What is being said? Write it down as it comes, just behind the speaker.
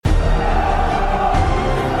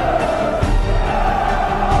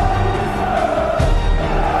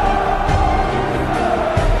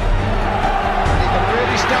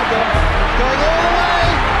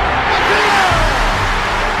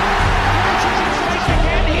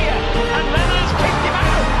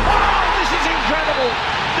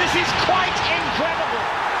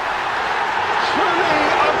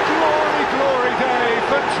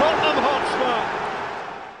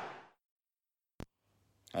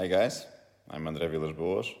Hi guys, I'm André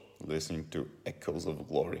Villas-Boas, listening to Echoes of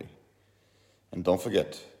Glory. And don't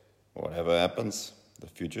forget, whatever happens, the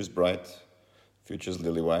future's bright, future's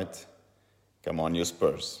lily white. Come on, you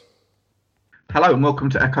Spurs. Hello and welcome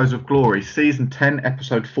to Echoes of Glory, Season 10,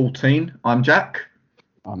 Episode 14. I'm Jack.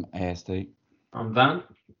 I'm ASD. I'm Van.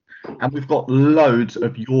 And we've got loads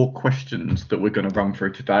of your questions that we're going to run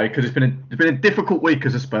through today because it's been a difficult week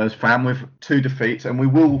as a Spurs fan with 2 defeats, and we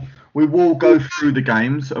will go through the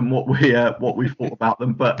games and what we thought about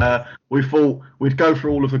them. But we thought we'd go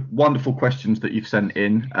through all of the wonderful questions that you've sent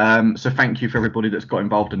in. So thank you for everybody that's got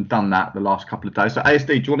involved and done that the last couple of days. So ASD,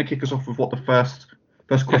 do you want to kick us off with what the first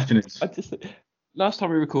question is? Last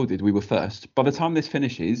time we recorded, we were first. By the time this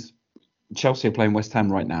finishes, Chelsea are playing West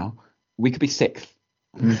Ham right now. We could be 6th.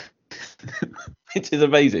 Which is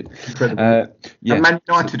amazing. Incredible. Yeah. And Man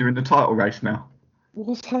United are in the title race now.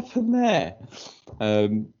 What's happened there?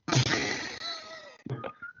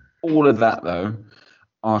 All of that though,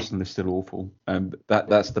 Arsenal is still awful.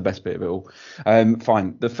 That's the best bit of it all.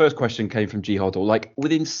 Fine. The first question came from G Hoddle, like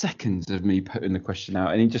within seconds of me putting the question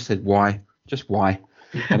out, and he just said why, just why.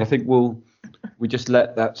 And I think we just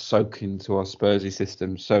let that soak into our Spursy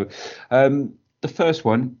system. So the first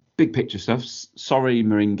one. Big picture stuff. Sorry,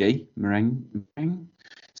 Meringue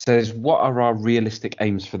says, what are our realistic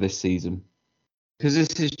aims for this season? Because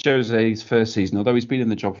this is Jose's first season, although he's been in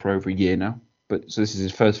the job for over a year now. But so this is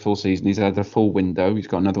his first full season. He's had a full window. He's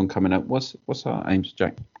got another one coming up. What's our aims,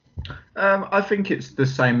 Jack? I think it's the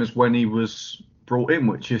same as when he was brought in,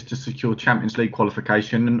 which is to secure Champions League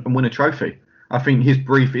qualification and win a trophy. I think his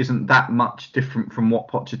brief isn't that much different from what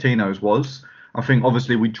Pochettino's was. I think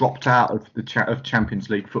obviously we dropped out of the of Champions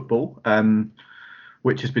League football,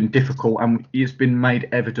 which has been difficult, and it's been made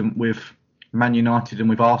evident with Man United and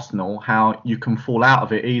with Arsenal how you can fall out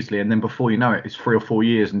of it easily, and then before you know it, it's 3 or 4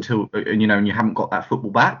 years until and you haven't got that football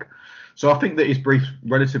back. So I think that his brief's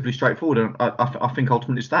relatively straightforward, and I think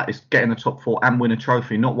ultimately it's that: it's getting the top 4 and win a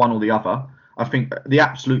trophy, not one or the other. I think the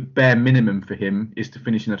absolute bare minimum for him is to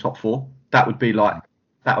finish in the top 4. That would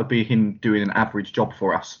be him doing an average job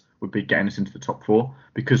for us. Would be getting us into the top 4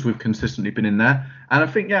 because we've consistently been in there. And I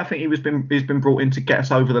think he's been brought in to get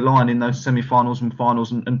us over the line in those semi-finals and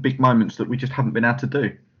finals and big moments that we just haven't been able to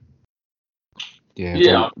do.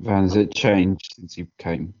 Yeah. Van, has it changed since he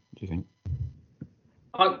came, do you think?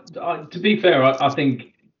 To be fair, I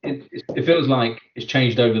think it feels like it's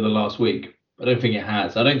changed over the last week. I don't think it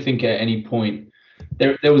has. I don't think at any point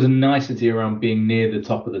there was a nicety around being near the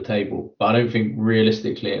top of the table, but I don't think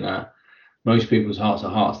realistically in that most people's hearts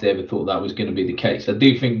of hearts, they ever thought that was going to be the case. I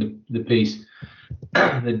do think the piece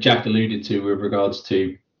that Jack alluded to with regards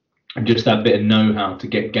to just that bit of know-how to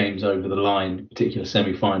get games over the line, particular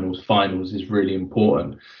semi-finals, finals, is really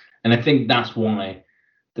important. And I think that's why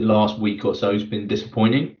the last week or so has been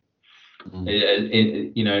disappointing.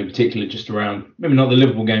 Particularly just around, maybe not the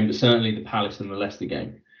Liverpool game, but certainly the Palace and the Leicester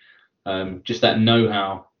game. Just that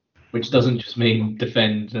know-how, which doesn't just mean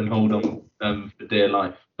defend and hold on for dear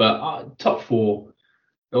life. But top 4,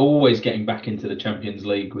 always getting back into the Champions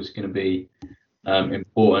League was going to be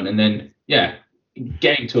important. And then,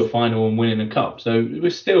 getting to a final and winning a cup. So we're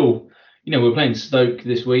still, we're playing Stoke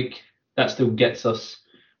this week. That still gets us,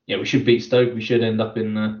 we should beat Stoke. We should end up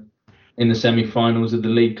in the semi-finals of the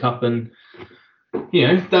League Cup. And, he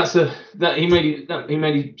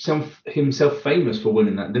made himself famous for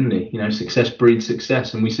winning that, didn't he? Success breeds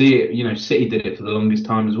success. And we see it, City did it for the longest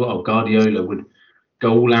time as well. Guardiola would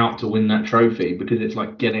go all out to win that trophy because it's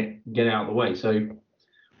like get it out of the way. So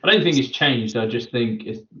I don't think it's changed. I just think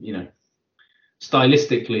it's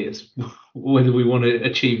stylistically it's whether we want to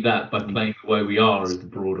achieve that by playing the way we are is the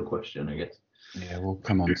broader question, I guess. Yeah, we'll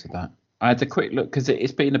come on to that. I had a quick look because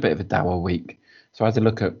it's been a bit of a dour week. So I had to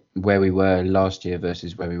look at where we were last year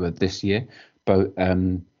versus where we were this year, both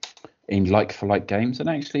in like-for-like games, and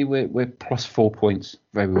actually we're plus 4 points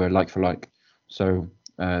where we were like-for-like. So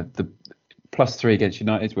the +3 against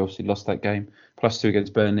United, we obviously lost that game. +2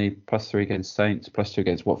 against Burnley, +3 against Saints, +2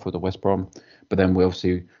 against Watford or West Brom. But then we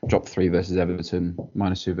obviously dropped 3 versus Everton,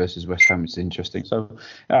 -2 versus West Ham, which is interesting. So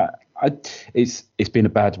it's been a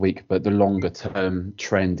bad week, but the longer term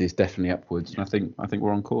trend is definitely upwards, and I think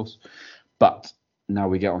we're on course. But now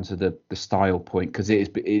we get onto the style point, because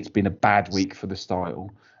it's been a bad week for the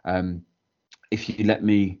style. If you let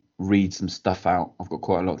me read some stuff out, I've got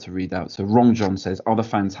quite a lot to read out. So Wrong John says, are the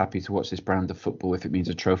fans happy to watch this brand of football if it means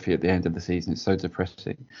a trophy at the end of the season? It's so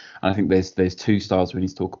depressing. And I think there's 2 styles we need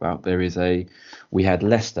to talk about. We had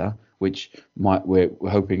Leicester, which we're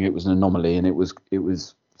hoping it was an anomaly, and it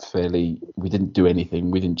was fairly, we didn't do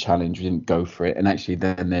anything, we didn't challenge, we didn't go for it. And actually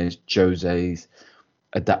then there's Jose's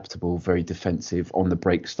adaptable, very defensive on the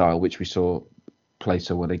break style, which we saw play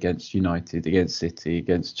so well against United, against City,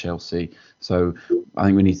 against Chelsea. So I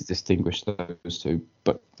think we need to distinguish those two.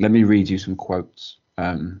 But let me read you some quotes.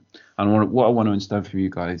 And what I want to understand from you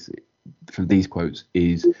guys from these quotes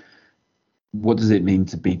is, what does it mean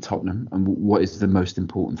to beat Tottenham, and what is the most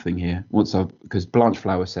important thing here? Because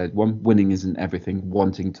Blanchflower said, winning isn't everything,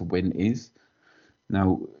 wanting to win is.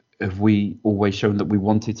 Now, have we always shown that we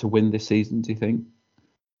wanted to win this season, do you think?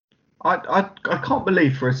 I can't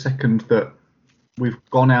believe for a second that we've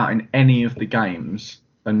gone out in any of the games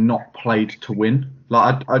and not played to win.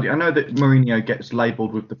 Like I know that Mourinho gets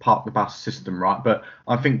labelled with the park the bus system, right? But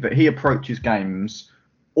I think that he approaches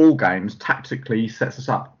all games tactically, sets us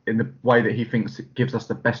up in the way that he thinks it gives us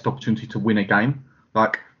the best opportunity to win a game.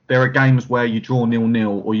 Like there are games where you draw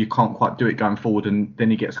 0-0 or you can't quite do it going forward, and then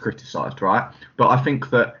he gets criticised, right? But I think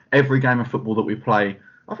that every game of football that we play,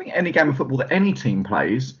 I think any game of football that any team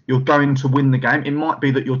plays, you're going to win the game. It might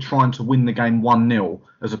be that you're trying to win the game 1-0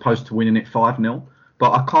 as opposed to winning it 5-0.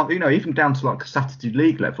 But I can't, even down to like a Saturday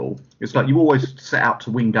League level, it's like you always set out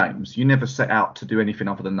to win games. You never set out to do anything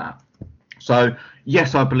other than that. So,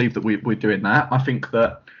 yes, I believe that we're doing that. I think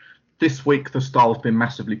that this week the style's been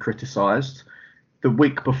massively criticised. The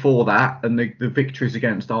week before that, and the victories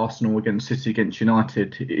against Arsenal, against City, against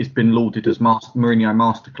United, it's been lauded as Mourinho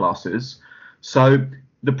masterclasses. So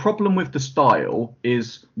the problem with the style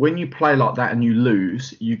is when you play like that and you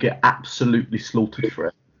lose, you get absolutely slaughtered for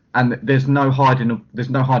it. And there's no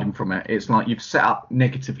hiding from it. It's like you've set up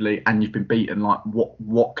negatively and you've been beaten. Like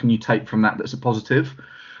what can you take from that that's a positive?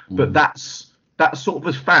 But that's sort of,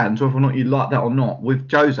 as fans, whether or not you like that or not,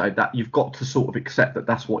 with Jose, that you've got to sort of accept that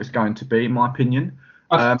that's what it's going to be, in my opinion.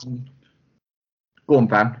 Go on,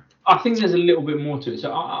 Van. I think there's a little bit more to it.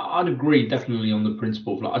 So I'd agree definitely on the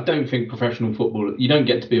principle. Like, I don't think professional football, you don't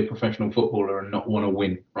get to be a professional footballer and not want to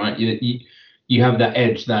win, right? You have that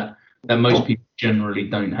edge that most people generally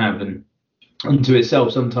don't have, and unto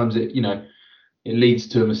itself, sometimes it leads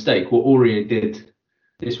to a mistake. What Aurier did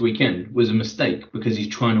this weekend was a mistake because he's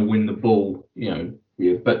trying to win the ball,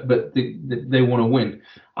 but they want to win.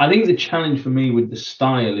 I think the challenge for me with the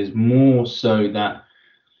style is more so that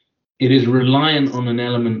it is reliant on an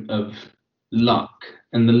element of luck,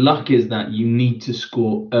 and the luck is that you need to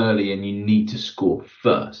score early and you need to score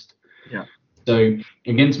first. Yeah. So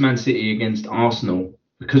against Man City, against Arsenal,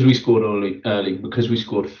 because we scored early, because we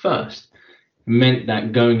scored first, meant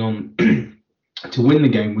that going on to win the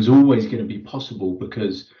game was always going to be possible,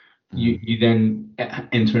 because you then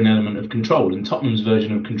enter an element of control. And Tottenham's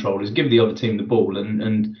version of control is give the other team the ball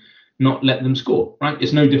and not let them score, right?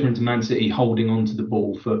 It's no different to Man City holding on to the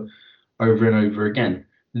ball for over and over again.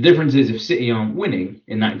 The difference is, if City aren't winning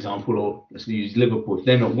in that example, or let's use Liverpool, if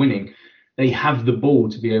they're not winning, they have the ball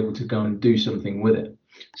to be able to go and do something with it.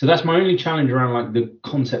 So that's my only challenge around like the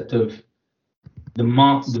concept of the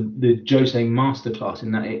Jose masterclass,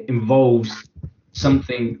 in that it involves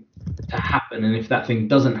something to happen, and if that thing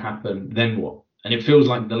doesn't happen, then what? And it feels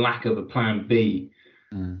like the lack of a plan B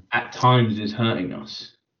at times is hurting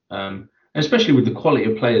us, especially with the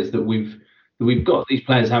quality of players that we've got. These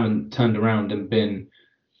players haven't turned around and been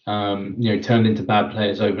turned into bad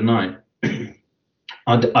players overnight.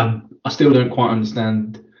 I still don't quite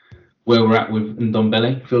understand where we're at with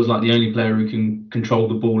Ndombele. Feels like the only player who can control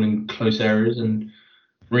the ball in close areas, and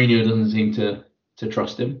Mourinho doesn't seem to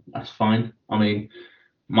trust him. That's fine. I mean,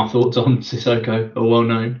 my thoughts on Sissoko are well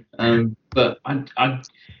known, but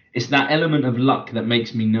it's that element of luck that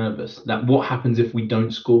makes me nervous. That what happens if we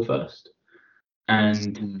don't score first?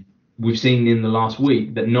 And we've seen in the last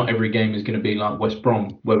week that not every game is going to be like West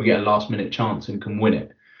Brom, where we get a last-minute chance and can win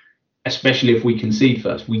it. Especially if we concede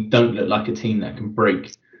first, we don't look like a team that can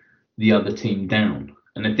break the other team down.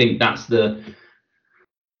 And I think that's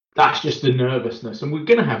just the nervousness. And we're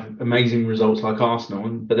going to have amazing results like Arsenal,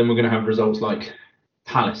 but then we're going to have results like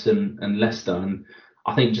Palace and Leicester. And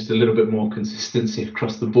I think just a little bit more consistency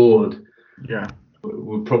across the board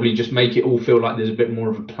would probably just make it all feel like there's a bit more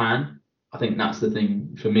of a plan. I think that's the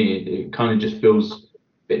thing for me. It kind of just feels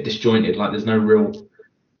a bit disjointed, like there's no real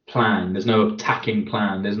plan. There's no attacking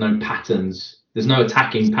plan. There's no patterns. There's no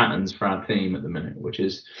attacking patterns for our team at the minute, which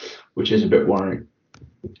is a bit worrying.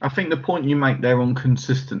 I think the point you make there on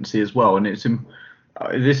consistency as well, and this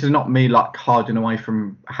is not me like hiding away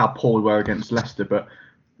from how poor we were against Leicester, but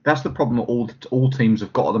that's the problem that all teams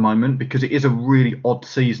have got at the moment, because it is a really odd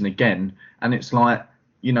season again, and it's like,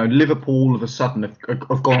 Liverpool all of a sudden have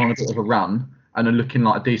gone on a bit of a run and are looking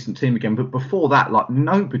like a decent team again. But before that, like,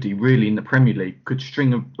 nobody really in the Premier League could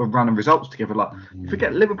string a run of results together. Like,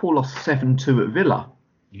 forget Liverpool lost 7-2 at Villa.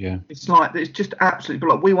 Yeah. It's like it's just absolutely.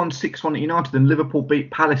 But like we won 6-1 at United, and Liverpool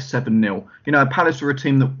beat Palace 7-0. You know, Palace are a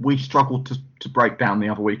team that we struggled to break down the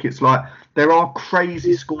other week. It's like there are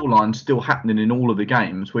crazy scorelines still happening in all of the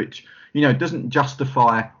games, which doesn't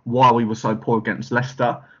justify why we were so poor against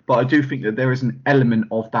Leicester. But I do think that there is an element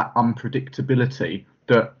of that unpredictability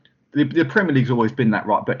that the Premier League's always been that,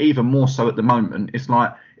 right? But even more so at the moment, it's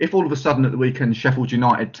like if all of a sudden at the weekend Sheffield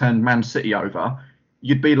United turned Man City over,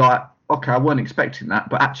 you'd be like, okay, I weren't expecting that,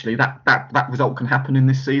 but actually that result can happen in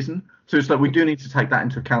this season. So it's like we do need to take that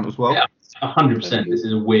into account as well. Yeah, 100%. This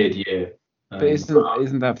is a weird year. But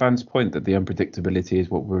isn't that Van's point that the unpredictability is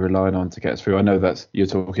what we're relying on to get us through? I know that you're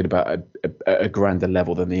talking about a grander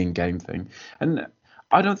level than the in-game thing. And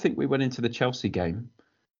I don't think we went into the Chelsea game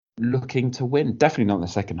looking to win. Definitely not in the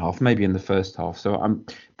second half, maybe in the first half. So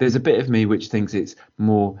there's a bit of me which thinks it's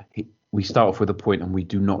more we start off with a point and we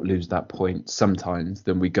do not lose that point sometimes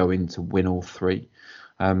than we go in to win all three.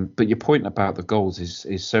 But your point about the goals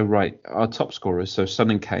is so right. Our top scorers, so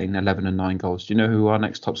Son and Kane, 11 and 9 goals. Do you know who our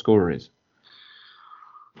next top scorer is?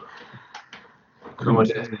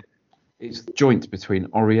 It's joint between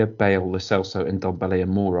Aurier, Bale, Lo Celso and Ndombele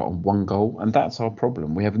and Moura on 1 goal. And that's our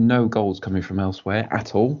problem. We have no goals coming from elsewhere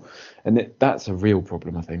at all. And that's a real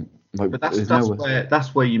problem, I think. But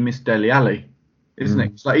that's where you miss Dele Alli, isn't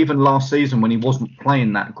it? It's like even last season when he wasn't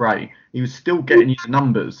playing that great, he was still getting you the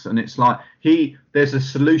numbers. And it's like there's a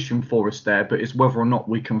solution for us there, but it's whether or not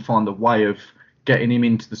we can find a way of getting him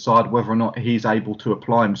into the side, whether or not he's able to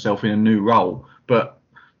apply himself in a new role. But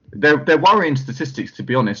they're worrying statistics, to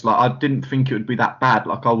be honest. Like I didn't think it would be that bad.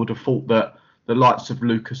 Like I would have thought that the likes of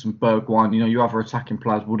Lucas and Bergwijn, your other attacking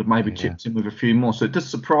players would have maybe chipped in with a few more. So it does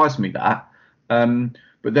surprise me that.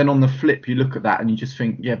 But then on the flip, you look at that and you just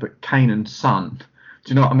think, yeah, but Kane and Son, do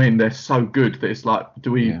you know what I mean? They're so good that it's like,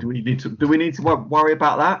 do we need to worry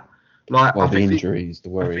about that? Like, well, the injuries, the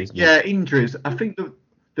worries. Injuries. I think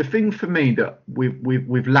the thing for me that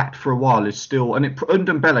we've lacked for a while is still, and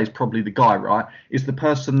Ndombele is probably the guy, right? Is the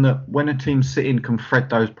person that when a team sit in can thread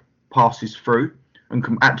those passes through and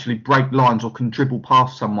can actually break lines or can dribble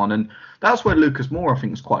past someone, and that's where Lucas Moura I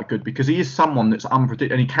think is quite good because he is someone that's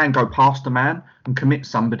unpredictable and he can go past a man and commit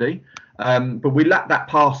somebody. But we lack that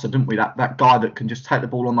passer, didn't we? That guy that can just take the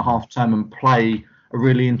ball on the half term and play a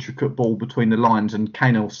really intricate ball between the lines, and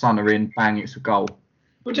Kane or Son are in, bang, it's a goal.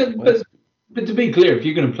 But to be clear, if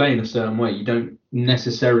you're going to play in a certain way, you don't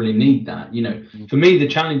necessarily need that. For me, the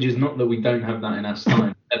challenge is not that we don't have that in our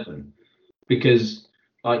starting 11, because,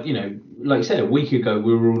 like you said, a week ago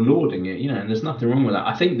we were all lauding it, and there's nothing wrong with that.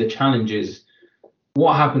 I think the challenge is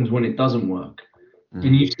what happens when it doesn't work.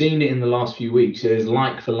 And you've seen it in the last few weeks. It is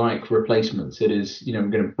like for like replacements. It is, I'm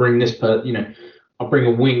going to bring this I'll bring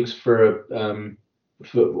a Winks for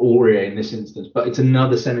Aurier in this instance, but it's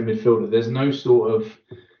another centre midfielder. There's no sort of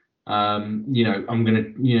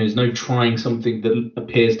there's no trying something that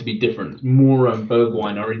appears to be different. Moura and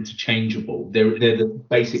Bergwijn are interchangeable. They're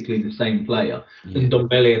basically the same player. And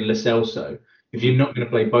Ndombele and Lo Celso, if you're not going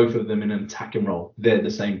to play both of them in an attacking role, they're the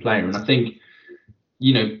same player. And I think,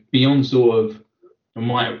 beyond sort of, I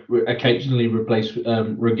might occasionally replace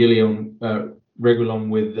Reguilon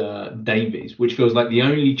with Davies, which feels like the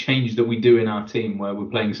only change that we do in our team where we're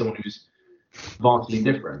playing someone who's vastly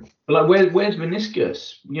different. But like, where's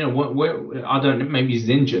Vinicius? Where I don't know. Maybe he's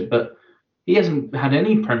injured, but he hasn't had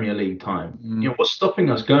any Premier League time. What's stopping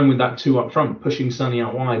us going with that 2 up front, pushing Sonny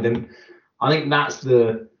out wide? And I think that's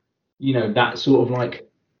that sort of like,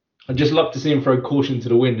 I'd just love to see him throw caution to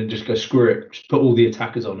the wind and just go screw it, just put all the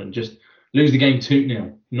attackers on and just lose the game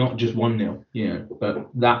 2-0, not just 1-0. But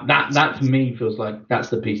that for me feels like that's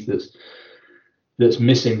the piece that's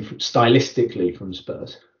missing stylistically from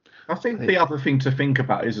Spurs. I think the other thing to think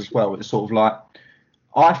about is as well, it's sort of like,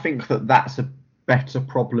 I think that's a better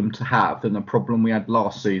problem to have than the problem we had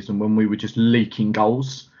last season when we were just leaking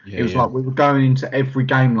goals. It was like we were going into every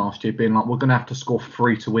game last year being like, we're going to have to score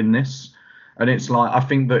 3 to win this. And it's like, I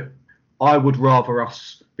think that I would rather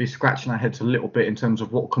us be scratching our heads a little bit in terms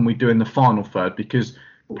of what can we do in the final third, because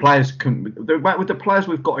with the players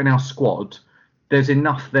we've got in our squad, there's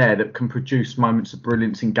enough there that can produce moments of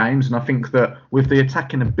brilliance in games. And I think that with the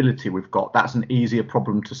attacking ability we've got, that's an easier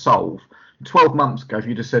problem to solve. 12 months ago, if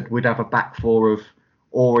you'd have said we'd have a back 4 of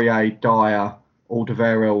Aurier, Dyer,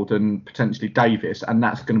 Alderweireld and potentially Davis, and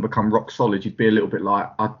that's going to become rock solid, you'd be a little bit like,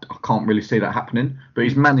 I can't really see that happening. But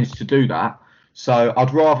he's managed to do that. So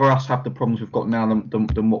I'd rather us have the problems we've got now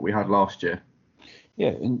than what we had last year. Yeah,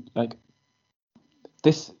 and like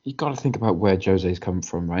this, you got to think about where Jose's come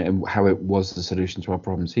from, right, and how it was the solution to our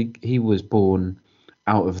problems. He was born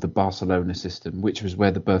out of the Barcelona system, which was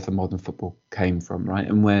where the birth of modern football came from, right?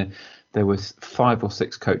 And where there was 5 or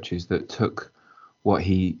 6 coaches that took what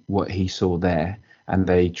he saw there, and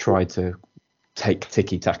they tried to take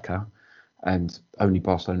tiki-taka, and only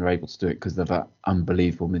Barcelona were able to do it because of that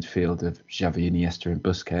unbelievable midfield of Xavi, Iniesta and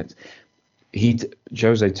Busquets.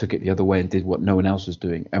 Jose took it the other way and did what no one else was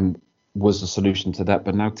doing, and was the solution to that.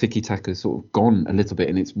 But now tiki-taka has sort of gone a little bit,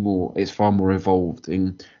 and it's far more evolved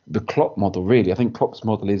in the Klopp model, really. I think Klopp's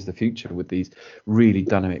model is the future, with these really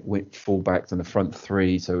dynamic fullbacks and the front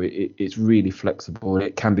three. So it's really flexible.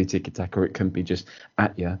 It can be tiki-taka, or it can be just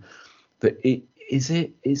at you. But is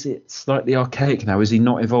it slightly archaic now? Is he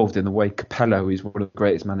not evolved in the way Capello is one of the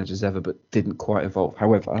greatest managers ever, but didn't quite evolve?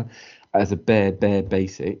 However, as a bare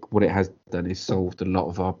basic, what it has done is solved a lot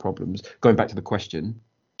of our problems. Going back to the question,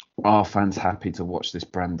 are fans happy to watch this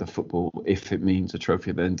brand of football if it means a trophy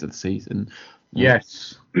at the end of the season?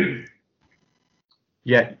 Yes.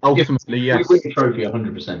 Yeah, ultimately, yes. We win a trophy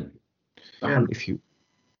 100%. Yeah.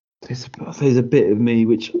 There's a bit of me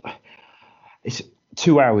which it's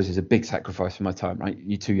 2 hours is a big sacrifice for my time, right?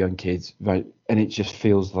 You 2 young kids, right? And it just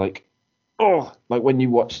feels like when you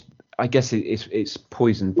watch. I guess it's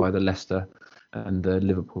poisoned by the Leicester and the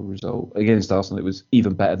Liverpool result. Against Arsenal, it was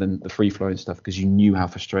even better than the free-flowing stuff, because you knew how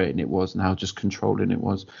frustrating it was and how just controlling it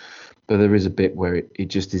was. But there is a bit where it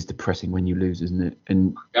just is depressing when you lose, isn't it?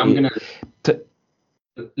 And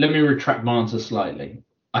let me retract my answer slightly.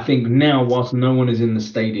 I think now, whilst no one is in the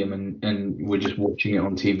stadium and we're just watching it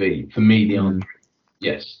on TV, for me the answer is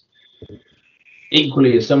yes.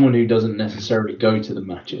 Equally, as someone who doesn't necessarily go to the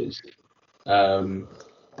matches,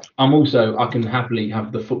 I can happily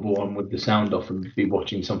have the football on with the sound off and be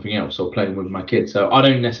watching something else or playing with my kids. So I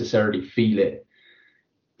don't necessarily feel it,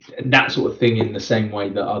 that sort of thing, in the same way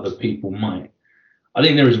that other people might. I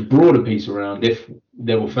think there is a broader piece around, if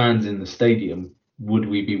there were fans in the stadium, would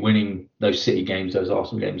we be winning those City games, those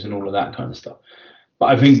Arsenal games and all of that kind of stuff? But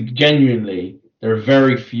I think genuinely there are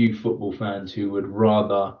very few football fans who would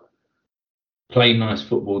rather play nice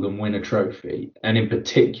football than win a trophy. And in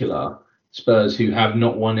particular, Spurs, who have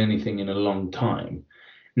not won anything in a long time.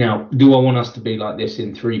 Now, do I want us to be like this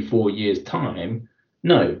in 3-4 years' time?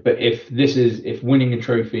 No, but if winning a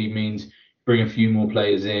trophy means bring a few more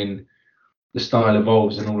players in, the style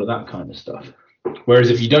evolves and all of that kind of stuff. Whereas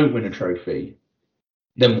if you don't win a trophy,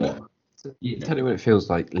 then what? Tell you what it feels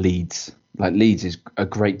like. Leeds is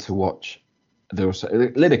great to watch.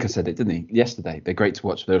 Lineker said it, didn't he? Yesterday, they're great to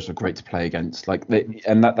watch, but they're also great to play against.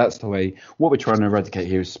 That's the way. What we're trying to eradicate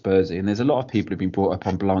here is Spursy, and there's a lot of people who've been brought up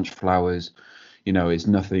on Blanche Flowers. It's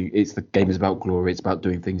nothing. It's the game is about glory. It's about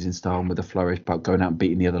doing things in style and with a flourish, about going out and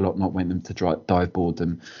beating the other lot, not wanting them to dive board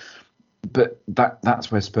them. But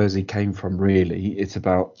that's where Spursy came from, really. It's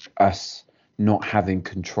about us not having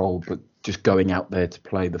control, but just going out there to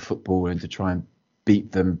play the football and to try and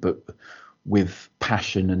beat them, but with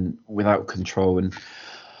passion and without control. And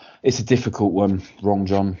it's a difficult one. Wrong,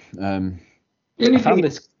 John. I found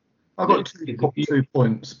this. I've got 2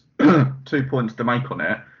 points, 2 points to make on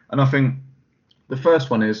it, and I think the first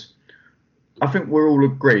one is, I think we're all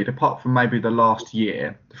agreed, apart from maybe the last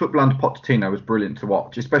year, the football under Pochettino was brilliant to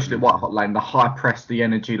watch, especially at White Hart Lane. The high press, the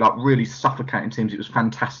energy, really suffocating teams. It was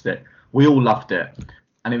fantastic. We all loved it,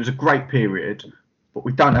 and it was a great period. But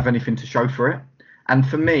we don't have anything to show for it. And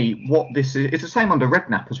for me, what this is, it's the same under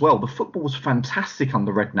Redknapp as well. The football was fantastic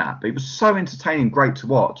under Redknapp. It was so entertaining, great to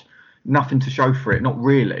watch. Nothing to show for it, not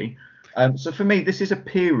really. So for me, this is a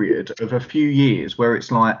period of a few years where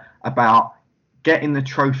it's about getting the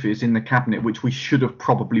trophies in the cabinet, which we should have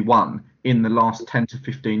probably won in the last 10 to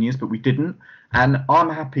 15 years, but we didn't. And I'm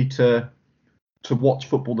happy to watch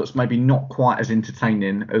football that's maybe not quite as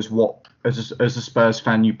entertaining as a Spurs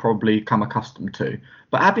fan you probably come accustomed to.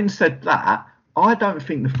 But having said that, I don't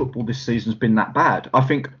think the football this season's been that bad. I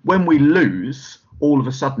think when we lose, all of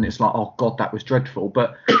a sudden it's like, oh God, that was dreadful.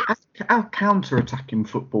 But our counter-attacking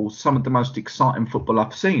football, some of the most exciting football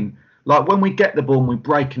I've seen. Like when we get the ball and we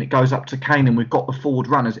break and it goes up to Kane and we've got the forward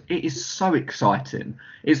runners, it is so exciting.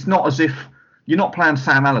 It's not as if you're not playing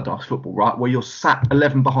Sam Allardyce football, right? Where you're sat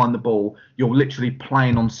 11 behind the ball, you're literally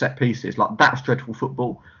playing on set pieces. That's dreadful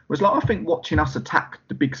football. Whereas I think watching us attack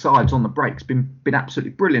the big sides on the break's been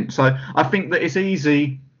absolutely brilliant. So I think that it's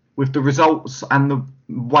easy with the results and the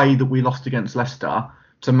way that we lost against Leicester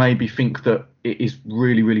to maybe think that it is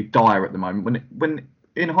really, really dire at the moment. When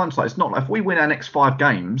in hindsight, it's not. If we win our next 5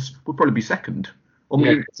 games, we'll probably be second, or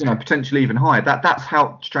maybe, potentially even higher. That's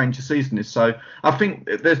how strange the season is. So I think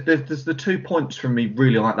there's the 2 points from me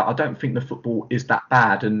really like that. I don't think the football is that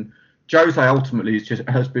bad, and Jose ultimately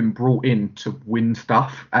has been brought in to win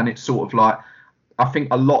stuff, and it's sort of I think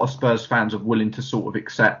a lot of Spurs fans are willing to sort of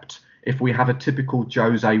accept if we have a typical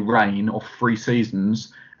Jose reign of 3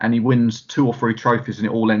 seasons and he wins 2 or 3 trophies and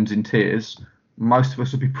it all ends in tears, most of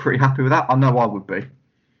us would be pretty happy with that. I know I would be.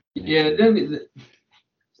 Yeah, the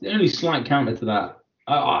only slight counter to that,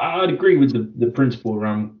 I'd agree with the principle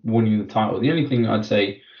around winning the title. The only thing I'd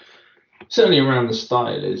say, certainly around the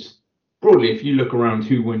style, is broadly, if you look around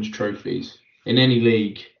who wins trophies in any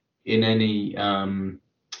league, in any, in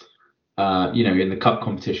the cup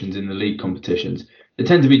competitions, in the league competitions, there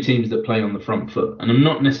tend to be teams that play on the front foot. And I'm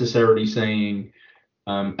not necessarily saying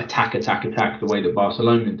attack the way that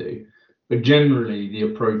Barcelona do, but generally the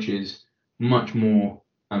approach is much more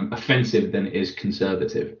offensive than it is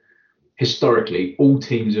conservative. Historically, all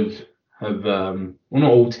teams have well,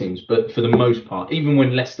 not all teams, but for the most part, even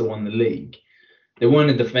when Leicester won the league, they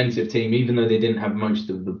weren't a defensive team, even though they didn't have most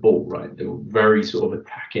of the ball, right? They were very sort of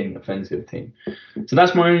attacking, offensive team. So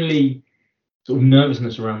that's my only sort of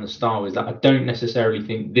nervousness around the style, is that I don't necessarily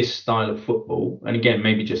think this style of football, and again,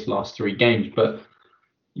 maybe just last 3 games, but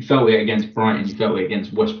you felt it against Brighton, you felt it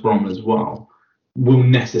against West Brom as well, will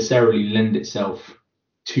necessarily lend itself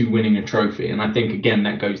to winning a trophy. And I think, again,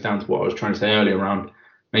 that goes down to what I was trying to say earlier around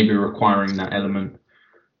maybe requiring that element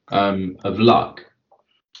of luck.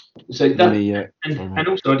 So that, and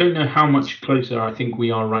also, I don't know how much closer I think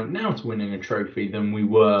we are right now to winning a trophy than we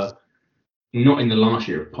were, not in the last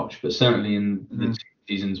year of Poch, but certainly in the 2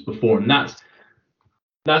 seasons before. And that's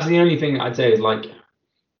the only thing that I'd say is, like,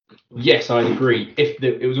 yes, I'd agree.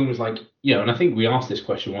 It was almost like, and I think we asked this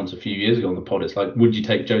question once a few years ago on the pod. It's like, would you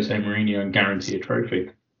take Jose Mourinho and guarantee a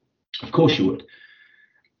trophy? Of course you would.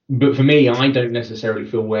 But for me, I don't necessarily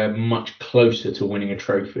feel we're much closer to winning a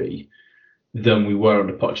trophy than we were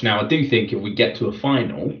under Poch. Now, I do think if we get to a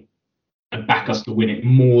final, I'd back us to win it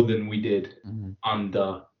more than we did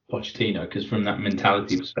under Pochettino, because from that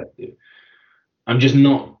mentality perspective, I'm just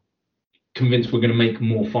not convinced we're going to make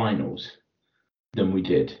more finals than we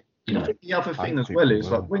did. The other thing as well is,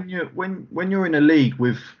 like, when you're in a league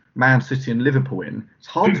with Man City and Liverpool in, it's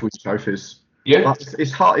hard to win trophies. Yeah, like,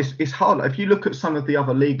 it's hard. It's hard. If you look at some of the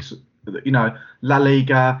other leagues, La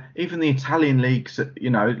Liga, even the Italian leagues,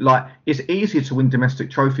 like, it's easier to win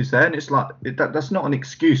domestic trophies there, and it's like that's not an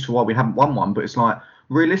excuse for why we haven't won one, but it's like,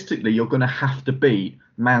 realistically, you're going to have to beat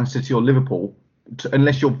Man City or Liverpool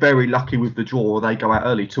unless you're very lucky with the draw or they go out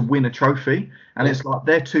early to win a trophy, and it's like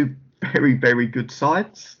they're 2 very, very good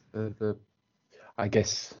sides. I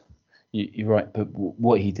guess you're right, but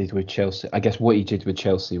what he did with Chelsea, is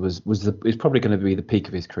probably going to be the peak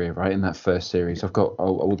of his career, right? In that first series, I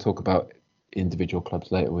will talk about individual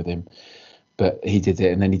clubs later with him, but he did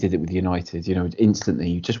it, and then he did it with United. Instantly,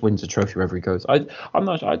 he just wins a trophy wherever he goes. I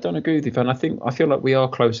don't agree with you, Van. I feel like we are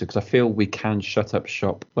closer because I feel we can shut up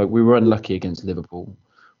shop. Like, we were unlucky against Liverpool,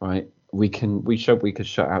 right? We showed we could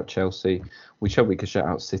shut out Chelsea. We showed we could shut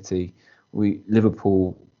out City.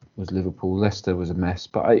 Liverpool was Liverpool. Leicester was a mess.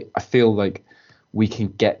 But I feel like we can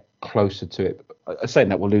get closer to it. Saying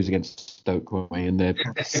that, we'll lose against Stoke, won't we? And their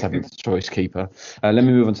 7th choice keeper. Let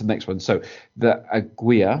me move on to the next one. So the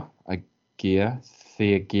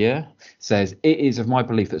Thea says, it is of my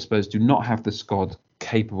belief that Spurs do not have the squad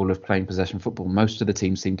capable of playing possession football. Most of the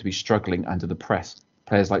teams seem to be struggling under the press.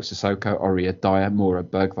 Players like Sissoko, Aurier, Dyer, Moura,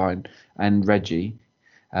 Bergwijn and Reggie,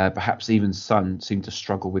 perhaps even Son, seem to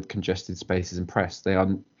struggle with congested spaces and press. They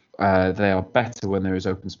are better when there is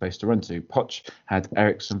open space to run to. Poch had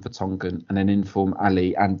Eriksen, Vertonghen and an informed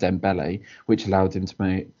Ali and Dembele, which allowed him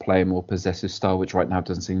to play a more possessive style, which right now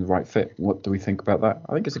doesn't seem the right fit. What do we think about that?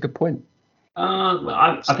 I think it's a good point.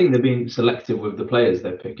 I think they're being selective with the players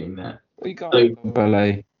they're picking there. We got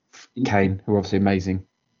Dembele, Kane, who are obviously amazing.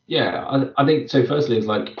 Yeah, I think so. Firstly, it's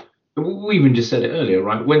like, we even just said it earlier,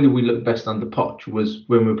 right? When did we look best under Poch? Was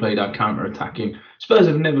when we played our counter-attacking. Spurs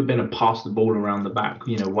have never been a pass the ball around the back,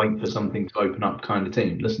 wait for something to open up kind of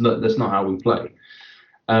team. That's not how we play.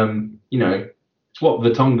 Swap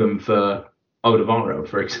Vertonghen for Alderweireld,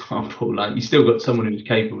 for example. Like, you still got someone who's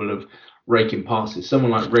capable of raking passes.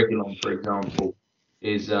 Someone like Reguilon, for example,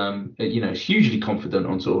 is hugely confident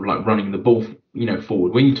on sort of like running the ball,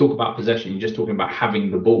 forward. When you talk about possession, you're just talking about having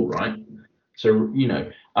the ball, right? So,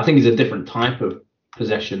 I think it's a different type of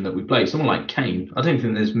possession that we play. Someone like Kane, I don't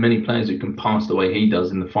think there's many players who can pass the way he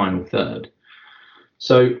does in the final third.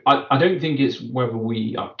 So I don't think it's whether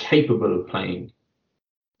we are capable of playing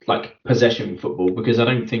like possession football, because I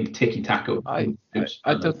don't think tiki-taka. I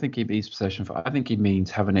don't think he means possession. I think he means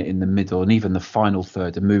having it in the middle and even the final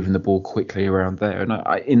third and moving the ball quickly around there. And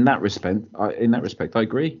in that respect, I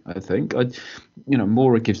agree. I think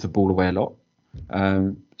Moura gives the ball away a lot.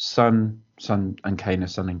 Son and Kane are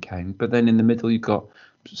Son and Kane, but then in the middle you've got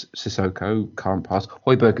Sissoko can't pass.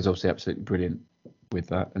 Højbjerg is obviously absolutely brilliant with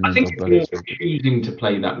that. And I think we're choosing to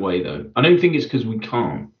play that way, though. I don't think it's because we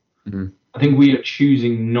can't. Mm-hmm. I think we are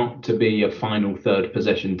choosing not to be a final third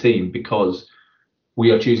possession team because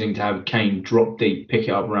we are choosing to have Kane drop deep, pick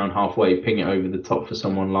it up around halfway, ping it over the top for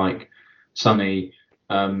someone like Sonny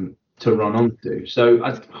to run onto. So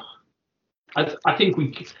I think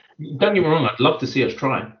we. Don't get me wrong. I'd love to see us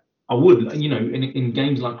try. I would, in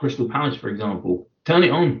games like Crystal Palace, for example, turn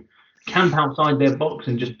it on, camp outside their box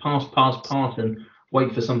and just pass, and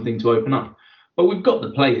wait for something to open up. But we've got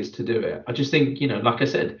the players to do it. I just think, like I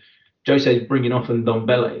said, Jose's bringing off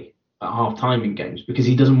Ndombele at half time in games because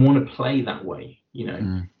he doesn't want to play that way.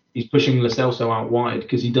 He's pushing Lo Celso out wide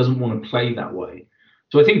because he doesn't want to play that way.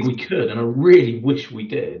 So I think we could, and I really wish we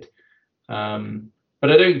did. But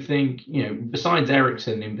I don't think, besides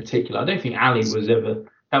Eriksen in particular, I don't think Ali was ever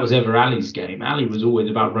Ali's game. Ali was always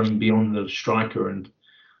about running beyond the striker and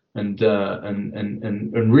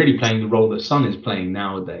really playing the role that Son is playing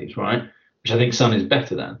nowadays, right? Which I think Son is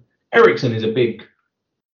better than. Eriksen is a big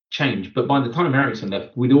change, but by the time Eriksen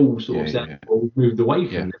left, we'd all sort of said, well, we've moved away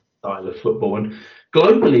from this style of football. And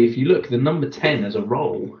globally, if you look, the number 10 as a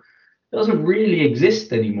role doesn't really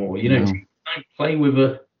exist anymore. Teams don't play with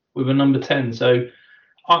a number 10. So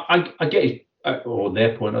I get it, or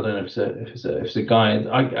their point. I don't know if it's a guy.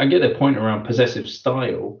 I get their point around possessive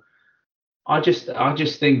style. I just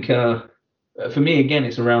think for me again,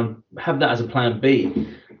 it's around have that as a plan B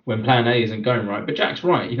when plan A isn't going right. But Jack's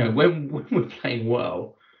right. When we're playing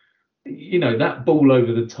well, that ball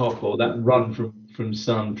over the top or that run from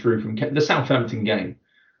Son through from the Southampton game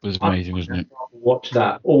was amazing, wasn't it? Watch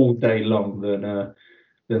that all day long than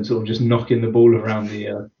sort of just knocking the ball around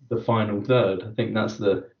the final third. I think that's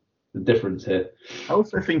the difference here. I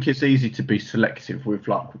also think it's easy to be selective with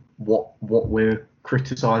like what we're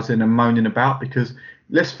criticising and moaning about, because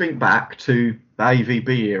let's think back to the AVB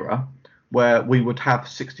era where we would have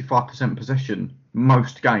 65% possession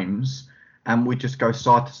most games and we just go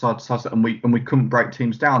side to side to side and we couldn't break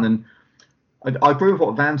teams down. And I agree with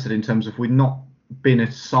what Van said in terms of we've not been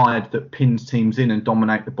a side that pins teams in and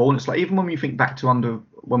dominate the ball. And it's like even when you think back to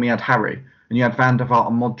when we had Harry and you had Van der Vaart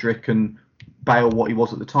and Modric and Bale, what he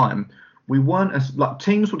was at the time, we weren't as like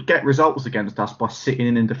teams would get results against us by sitting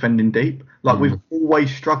in and defending deep. Like we've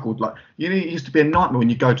always struggled. Like it used to be a nightmare when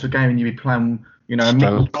you go to a game and you'd be playing, a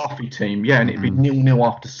Mick McCarthy team, and it'd be 0-0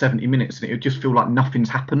 after 70 minutes, and it would just feel like nothing's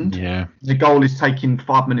happened. Yeah, the goal is taking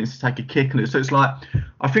 5 minutes to take a kick, and so it's like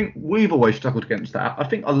I think we've always struggled against that. I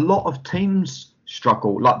think a lot of teams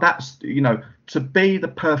struggle. Like that's to be the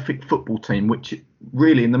perfect football team, which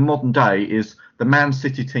really in the modern day is the Man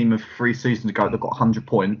City team of 3 seasons ago that got 100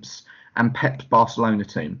 points and Pep's Barcelona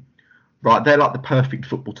team. Right, they're like the perfect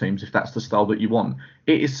football teams if that's the style that you want.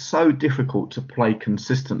 It is so difficult to play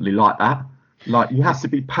consistently like that. Like you have to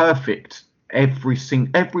be perfect. Every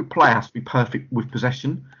player has to be perfect with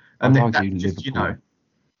possession. And then that's just,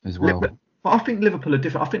 as well. But I think Liverpool are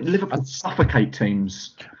different. I think Liverpool suffocate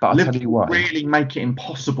teams. But Liverpool really make it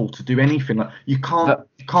impossible to do anything. Like you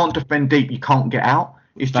can't defend deep. You can't get out.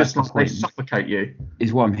 It's just like they suffocate you.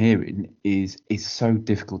 Is what I'm hearing is it's so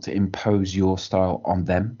difficult to impose your style on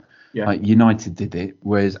them. Yeah. Like United did it,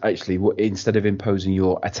 whereas actually, instead of imposing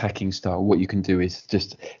your attacking style, what you can do is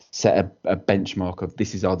just set a benchmark of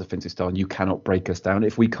this is our defensive style, and you cannot break us down.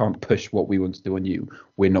 If we can't push what we want to do on you,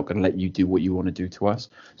 we're not going to let you do what you want to do to us.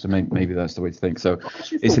 So maybe that's the way to think. So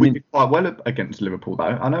it's we did quite well against Liverpool, though.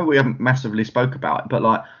 I know we haven't massively spoke about it, but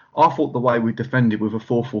like I thought the way we defended with a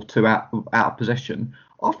 4-4-2 out of possession.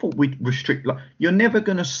 I thought we'd restrict. Like, you're never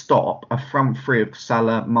going to stop a front three of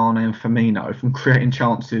Salah, Mane, and Firmino from creating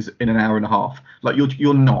chances in an hour and a half. Like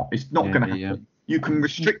you're not. It's not going to happen. Yeah. You can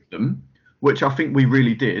restrict them, which I think we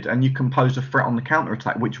really did, and you can pose a threat on the counter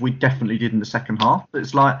attack, which we definitely did in the second half. But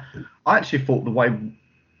it's like I actually thought the way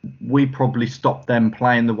we probably stopped them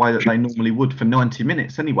playing the way that they normally would for 90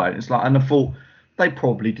 minutes anyway. It's like, and I thought they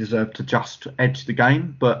probably deserved to just edge the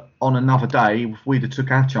game. But on another day, if we'd have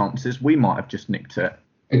took our chances, we might have just nicked it.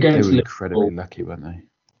 They were incredibly lucky, weren't they?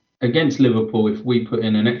 Against Liverpool, if we put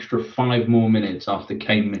in an extra 5 more minutes after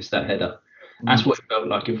Kane missed that header, that's what it felt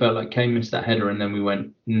like. It felt like Kane missed that header, and then we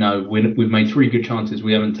went, no, we've made 3 good chances.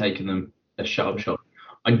 We haven't taken them. A sharp shot.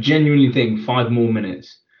 I genuinely think 5 more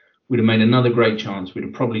minutes, we'd have made another great chance. We'd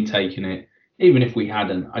have probably taken it. Even if we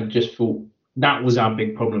hadn't, I just thought that was our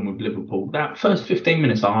big problem with Liverpool. That first 15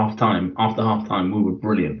 minutes after half time, we were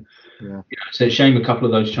brilliant. Yeah. So it's a shame a couple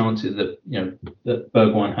of those chances that that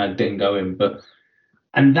Bergwijn had didn't go in,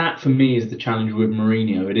 and that for me is the challenge with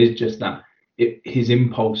Mourinho. It is just that his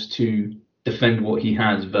impulse to defend what he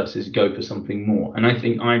has versus go for something more. And I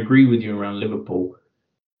think I agree with you around Liverpool.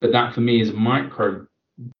 But that for me is a micro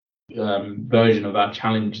version of our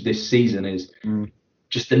challenge this season is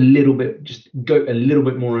just a little bit, just go a little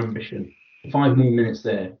bit more ambition. 5 more minutes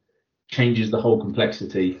there changes the whole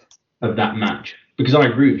complexity of that match. Because I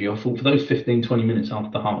agree with you, I thought for those 15, 20 minutes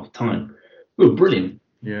after half time, we were brilliant.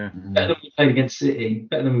 Yeah. Better than we played against City,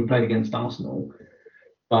 better than we played against Arsenal.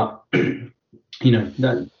 But you know,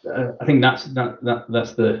 I think that's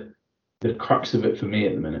the crux of it for me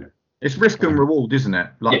at the minute. It's risk and reward, isn't it?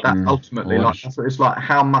 Like that ultimately. Like it's like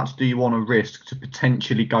how much do you want to risk to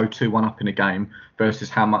potentially go 2-1 up in a game versus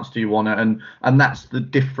how much do you want to, and that's the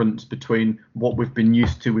difference between what we've been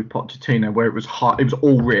used to with Pochettino, where it was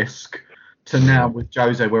all risk, to now with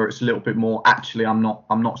Jose, where it's a little bit more. Actually, I'm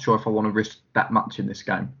not sure if I want to risk that much in this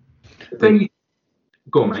game.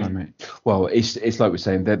 Go on, mate. Well, it's like we're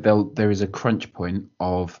saying that there is a crunch point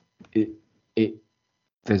of it.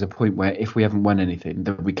 There's a point where if we haven't won anything,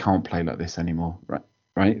 then we can't play like this anymore, right?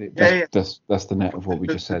 That's the net of what we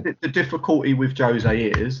just said. The difficulty with Jose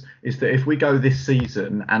is that if we go this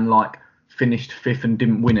season and like finished 5th and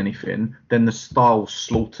didn't win anything, then the style's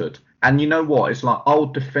slaughtered. And you know what? It's like I'll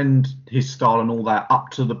defend his style and all that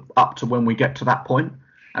up to when we get to that point.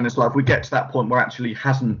 And it's like if we get to that point where actually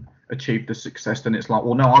hasn't achieved the success, then it's like,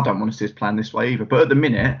 well, no, I don't want to see us playing this way either. But at the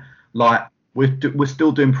minute, like we're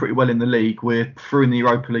still doing pretty well in the league. We're through in the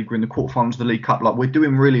Europa League. We're in the quarterfinals of the League Cup. Like we're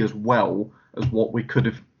doing really as well as what we could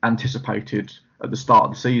have anticipated at the start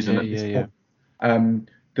of the season.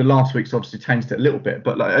 The last week's obviously changed it a little bit,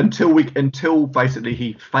 but like until basically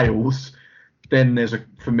he fails, then there's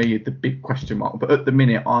for me the big question mark. But at the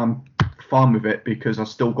minute, I'm fine with it because I've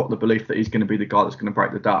still got the belief that he's going to be the guy that's going to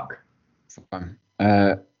break the duck.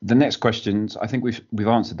 The next questions, I think we've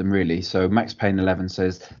answered them really. So Max Payne 11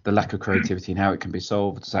 says the lack of creativity and how it can be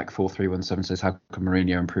solved. Zach 4317 says how can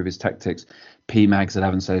Mourinho improve his tactics. P Mags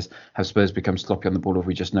 11 says have Spurs become sloppy on the ball, or have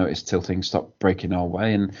we just noticed till things stop breaking our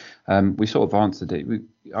way? And we sort of answered it.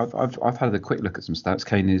 I've had a quick look at some stats.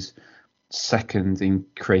 Kane is second in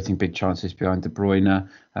creating big chances behind De Bruyne.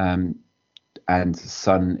 And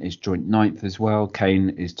Son is joint 9th as well. Kane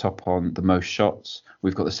is top on the most shots.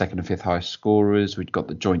 We've got the 2nd and 5th highest scorers. We've got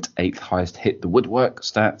the joint 8th highest hit the woodwork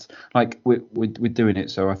stats. Like we're doing it,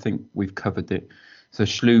 so I think we've covered it. So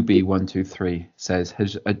Schluby123 says,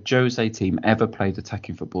 has a Jose team ever played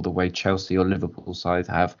attacking football the way Chelsea or Liverpool side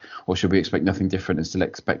have, or should we expect nothing different and still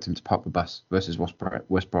expect him to park the bus versus West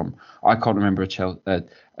Brom? I can't remember a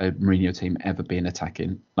Mourinho team ever being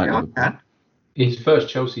attacking like Liverpool. His first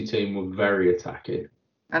Chelsea team were very attacking.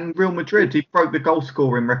 And Real Madrid, he broke the goal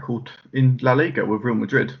scoring record in La Liga with Real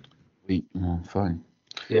Madrid. Fine.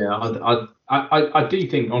 Yeah, I do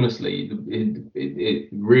think, honestly, it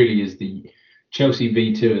really is the Chelsea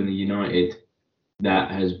V2 and the United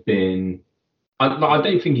that has been... I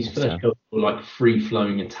don't think his first Chelsea were like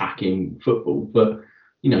free-flowing attacking football, but,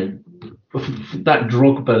 you know, that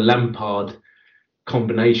Drogba-Lampard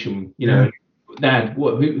combination, you know,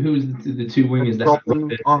 who was the two wingers?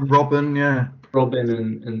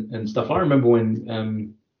 Robin and stuff. I remember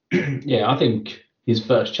when, I think his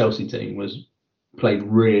first Chelsea team was played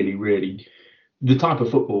really, really the type of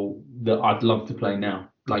football that I'd love to play now.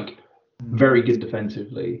 Like very good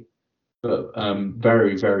defensively, but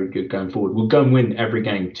very, very good going forward. We'll go and win every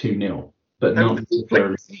game 2-0. But not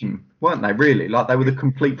necessarily. Team, weren't they really? Like they were the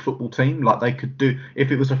complete football team. Like they could do, if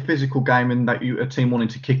it was a physical game and that a team wanted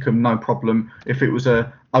to kick them, no problem. If it was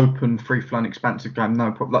a open, free-flowing, expansive game,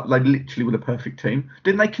 no problem. Like they literally were the perfect team.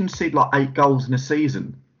 Didn't they concede like 8 goals in a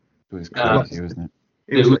season? It was crazy, wasn't it?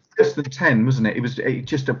 It was like less than 10, wasn't it? It was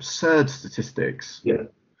just absurd statistics. Yeah.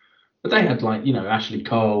 But they had like, you know, Ashley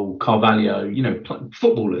Cole, Carvalho, you know,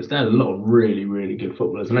 footballers. They had a lot of really, really good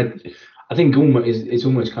footballers. And I think it's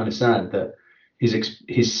almost kind of sad that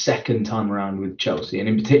his second time around with Chelsea, and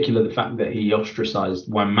in particular the fact that he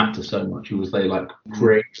ostracised Juan Mata so much, who was their like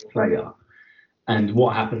great player, and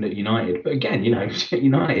what happened at United. But again, you know, at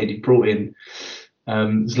United he brought in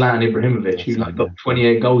Zlatan Ibrahimovic, who like got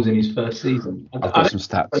 28 goals in his first season. I've got some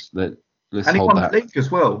stats that. And he won the league as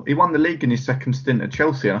well. He won the league in his second stint at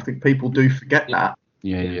Chelsea, and I think people do forget that.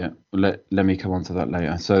 Yeah. Let me come on to that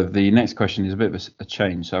later. So the next question is a bit of a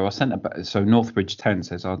change. So our centre back, so Northbridge 10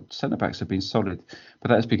 says our centre backs have been solid, but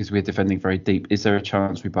that is because we're defending very deep. Is there a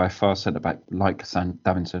chance we buy a fast centre back like Sam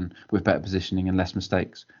Davinson with better positioning and less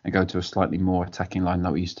mistakes, and go to a slightly more attacking line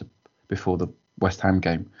like we used to before the West Ham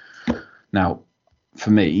game? Now, for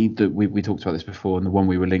me, we talked about this before, and the one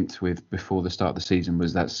we were linked with before the start of the season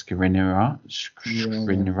was that Skriniar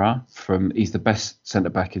he's the best centre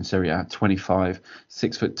back in Serie A, 25,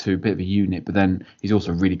 6'2", bit of a unit, but then he's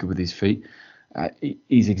also really good with his feet.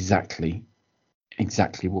 He's exactly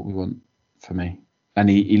what we want for me. And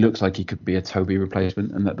he looks like he could be a Toby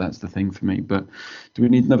replacement, and that's the thing for me. But do we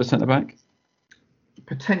need another centre back?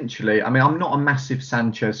 Potentially. I mean, I'm not a massive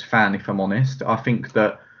Sanchez fan, if I'm honest. I think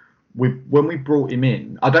that when we brought him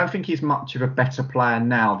in, I don't think he's much of a better player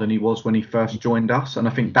now than he was when he first joined us, and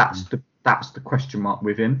I think that's the question mark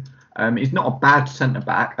with him. He's not a bad centre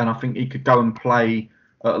back, and I think he could go and play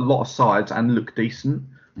at a lot of sides and look decent.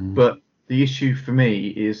 But the issue for me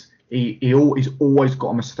is he's always got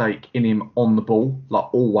a mistake in him on the ball,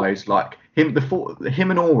 like always. Like him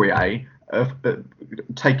and Aurier have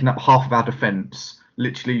taken up half of our defence.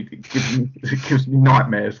 Literally gives me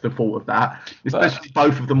nightmares, the thought of that, especially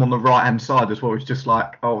both of them on the right hand side as well. It's just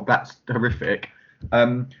like, oh, that's horrific.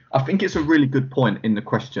 I think it's a really good point in the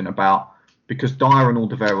question about, because Dyer and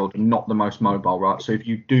Alderweireld are not the most mobile, right? So if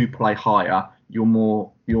you do play higher, you're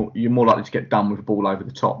more likely to get done with the ball over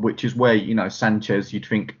the top, which is where, Sanchez, you'd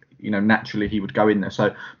think, naturally he would go in there.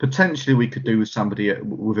 So potentially we could do with somebody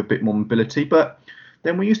with a bit more mobility, but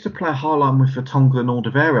then we used to play a high line with Vertonghen and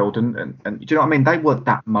Alderweireld, and do you know what I mean? They weren't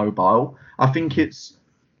that mobile. I think it's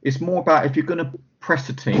more about, if you're going to press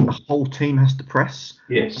a team, the whole team has to press.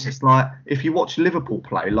 Yes. It's like, if you watch Liverpool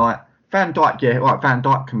play, like Van Dijk, Van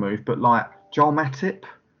Dijk can move, but like Joel Matip,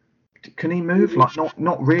 can he move? Like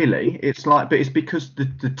not really. It's like, but it's because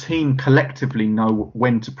the team collectively know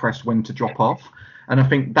when to press, when to drop off. And I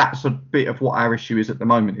think that's a bit of what our issue is at the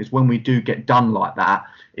moment, is when we do get done like that,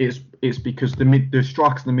 it's because the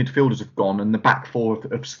strikers and the midfielders have gone and the back four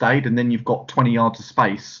have stayed, and then you've got 20 yards of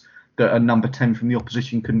space that a number 10 from the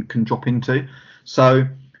opposition can drop into. So,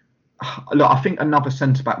 look, I think another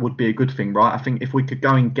centre-back would be a good thing, right? I think if we could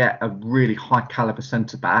go and get a really high-calibre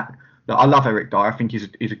centre-back, I love Eric Dyer. I think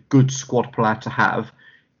he's a good squad player to have.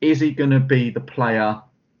 Is he going to be the player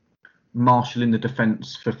marshalling the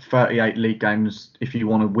defence for 38 league games if you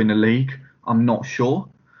want to win a league? I'm not sure,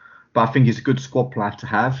 but I think he's a good squad player to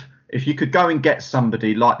have. If you could go and get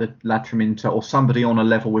somebody like the lad from Inter, or somebody on a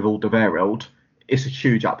level with Alderweireld, it's a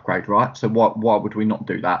huge upgrade, right? So why would we not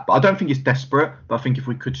do that? But I don't think it's desperate, but I think if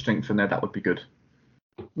we could strengthen there, that would be good.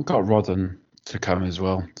 We've got Rodden to come as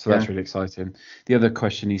well, so that's really exciting. The other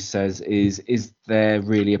question he says is there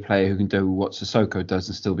really a player who can do what Sissoko does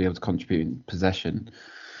and still be able to contribute in possession?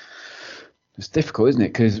 It's difficult, isn't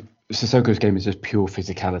it? Because Sissoko's game is just pure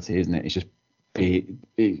physicality, isn't it?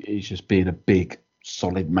 It's just being a big,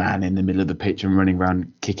 solid man in the middle of the pitch and running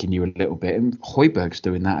around kicking you a little bit. And Højbjerg's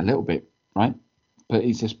doing that a little bit, right? But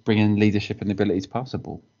he's just bringing leadership and the ability to pass the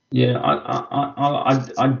ball. Yeah,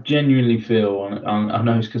 I genuinely feel, I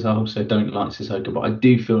know it's because I also don't like Sissoko, but I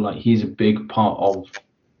do feel like he's a big part of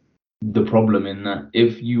the problem, in that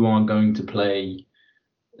if you are going to play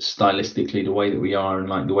stylistically the way that we are, and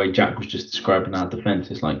like the way Jack was just describing our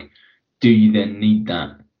defence, it's like, do you then need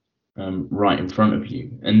that right in front of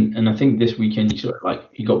you? And I think this weekend, you sort of like,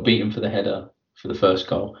 he got beaten for the header for the first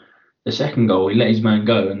goal. The second goal, he let his man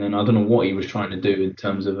go, and then I don't know what he was trying to do in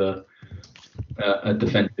terms of a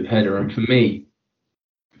defensive header. And for me,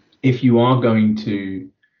 if you are going to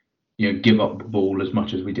give up the ball as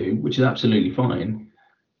much as we do, which is absolutely fine,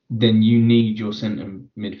 then you need your centre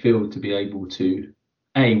midfield to be able to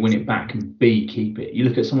A, win it back, and B, keep it. You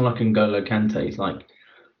look at someone like N'Golo Kante, it's like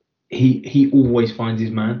he always finds his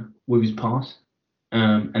man with his pass,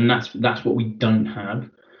 and that's what we don't have.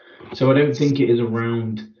 So I don't think it is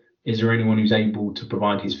around, is there anyone who's able to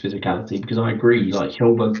provide his physicality? Because I agree, like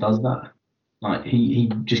Højbjerg does that. Like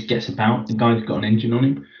he just gets about. The guy's got an engine on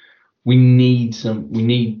him. We need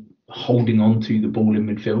holding on to the ball in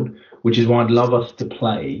midfield, which is why I'd love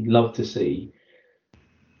to see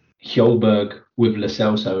Højbjerg with Lo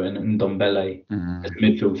Celso and Ndombele as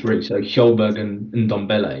midfield three. So Højbjerg and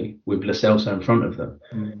Ndombele with Lo Celso in front of them.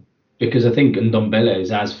 Because I think Ndombele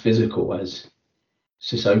is as physical as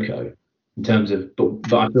Sissoko in terms of,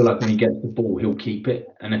 but I feel like when he gets the ball, he'll keep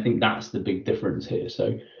it. And I think that's the big difference here.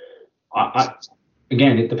 So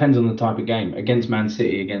again, it depends on the type of game. Against Man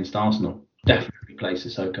City, against Arsenal, definitely play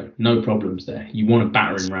Sissoko. No problems there. You want a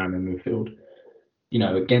battering ram in midfield.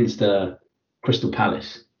 Against Crystal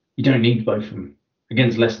Palace, you don't need both of them.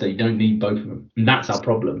 Against Leicester, you don't need both of them. And that's our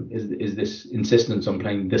problem, is this insistence on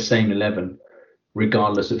playing the same 11,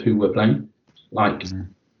 regardless of who we're playing. Like,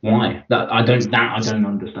 why? I don't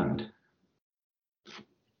understand.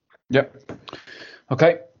 Yep.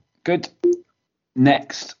 Okay, good.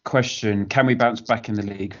 Next question. Can we bounce back in the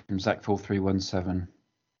league? From Zach4317.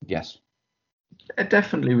 Yes.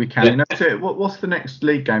 Definitely we can. Yeah. So what's the next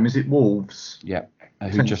league game? Is it Wolves? Yeah.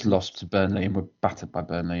 Who just lost to Burnley and were battered by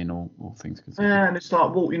Burnley and all things considered. Yeah, and it's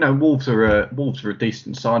like, Wolves are a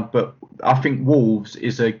decent side, but I think Wolves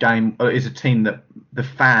is a team that the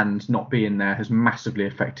fans not being there has massively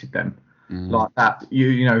affected them. like that.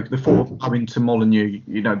 You know, the thought of going to Molineux,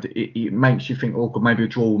 you know, it makes you think, oh, God, maybe a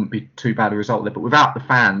draw wouldn't be too bad a result there. But without the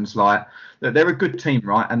fans, like, they're a good team,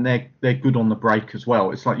 right? And they're good on the break as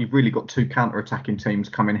well. It's like you've really got two counter-attacking teams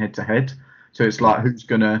coming head to head. So it's like who's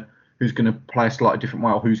gonna play a slightly different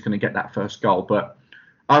way, or who's gonna get that first goal. But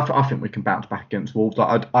I think we can bounce back against Wolves.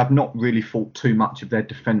 Like, I've not really thought too much of their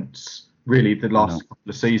defence really the last couple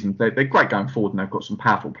of seasons. They're great going forward, and they've got some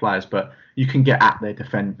powerful players, but you can get at their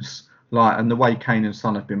defence. Like, and the way Kane and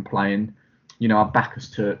Son have been playing, you know, I back us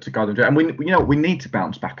to go and do it. And we need to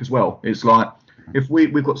bounce back as well. It's like if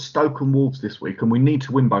we've got Stoke and Wolves this week, and we need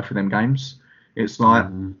to win both of them games. It's like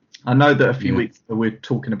I know that a few weeks ago we're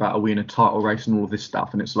talking about are we in a title race and all of this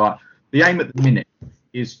stuff, and it's like the aim at the minute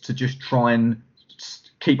is to just try and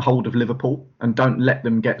keep hold of Liverpool and don't let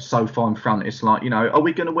them get so far in front. It's like, you know, are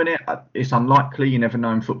we going to win it? It's unlikely. You never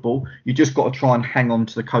know in football. You just got to try and hang on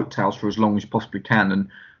to the coattails for as long as you possibly can. And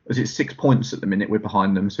as it's 6 points at the minute, we're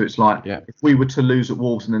behind them. So it's like if we were to lose at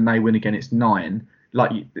Wolves and then they win again, it's 9.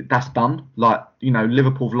 Like, that's done. Like, you know,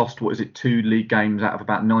 Liverpool have lost, 2 league games out of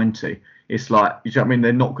about 90. It's like, you know what I mean?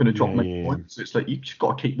 They're not going to drop many points. So it's like, you just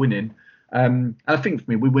got to keep winning. And I think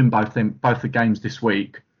for me, we win both the games this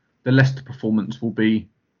week. The Leicester performance will be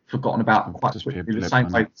forgotten about quite quickly.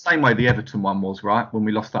 The same way the Everton one was, right? When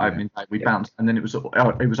we lost that opening day, we bounced, and then it was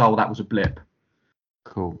that was a blip.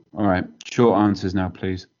 Cool. All right. Short answers now,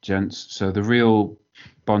 please, gents. So the real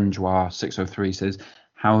Bonjour 603 says,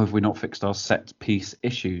 how have we not fixed our set piece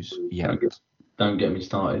issues yet? Don't get me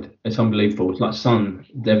started. It's unbelievable. It's like Son,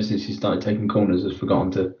 ever since he started taking corners, has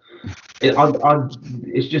forgotten to.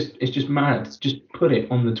 It's just mad. Just put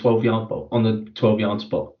it on the 12-yard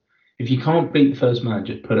spot. If you can't beat the first man,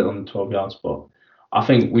 just put it on the 12-yard spot. I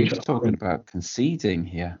think we're talking about conceding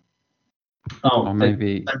here. Oh, or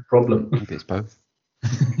maybe no problem. Maybe it's both.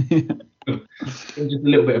 Just a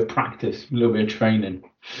little bit of practice, a little bit of training.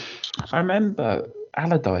 I remember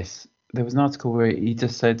Allardyce. There was an article where he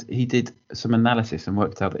just said he did some analysis and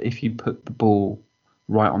worked out that if you put the ball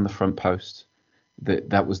right on the front post,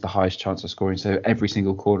 that was the highest chance of scoring. So every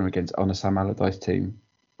single corner on a Sam Allardyce team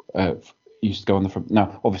used to go on the front.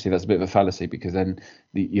 Now, obviously, that's a bit of a fallacy because then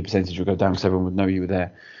your percentage would go down because everyone would know you were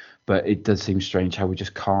there. But it does seem strange how we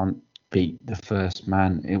just can't beat the first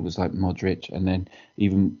man. It was like Modric and then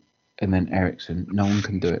Eriksen. No one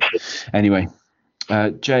can do it. Anyway,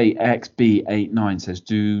 JXB89 says,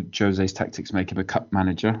 do Jose's tactics make him a cup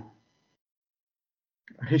manager?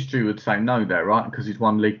 History would say no there, right? Because he's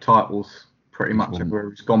won league titles pretty much everywhere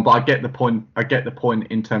he's gone. But I get the point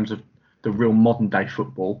in terms of the real modern day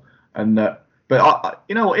football. And but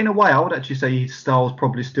you know, in a way, I would actually say his style is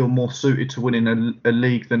probably still more suited to winning a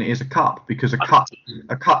league than it is a cup, because a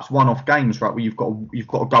cup's one-off games, right? Where you've got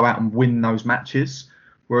to go out and win those matches.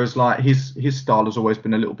 Whereas like his style has always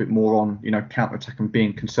been a little bit more on, you know, counter-attack and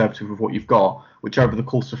being conservative with what you've got. Which over the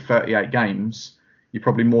course of 38 games, you're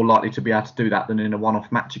probably more likely to be able to do that than in a one-off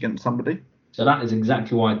match against somebody. So that is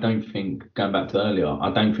exactly why I don't think, going back to earlier,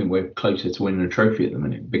 I don't think we're closer to winning a trophy at the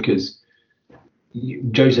minute, because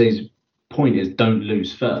Jose's point is don't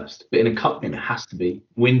lose first, but in a cup game it has to be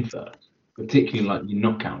win first, particularly like your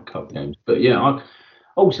knockout cup games. But yeah, I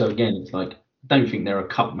also, again, it's like, I don't think there are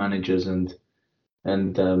cup managers and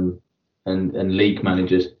league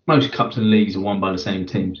managers. Most cups and leagues are won by the same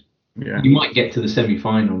teams. Yeah, you might get to the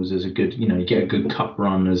semi-finals as a good, you know, you get a good cup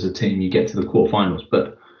run as a team, you get to the quarterfinals.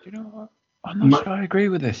 But you know what? I'm not sure I agree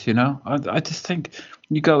with this. You know, I just think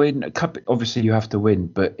you go in a cup. Obviously, you have to win,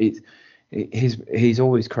 but he's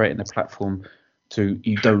always creating a platform to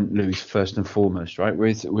you don't lose first and foremost, right?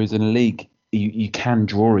 Whereas in a league, you can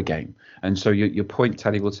draw a game, and so your point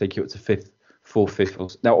tally will take you up to fourth,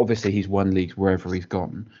 fifth. Now, obviously, he's won leagues wherever he's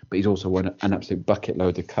gone, but he's also won an absolute bucket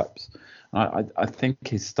load of cups. I think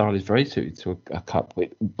his style is very suited to a cup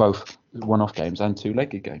with both one-off games and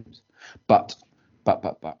two-legged games. But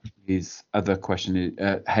his other question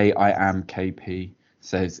is, hey, I am KP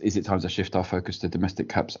says, is it time to shift our focus to domestic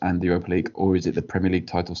cups and the Europa League, or is it the Premier League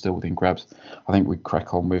title still within grabs? I think we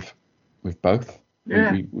crack on with both.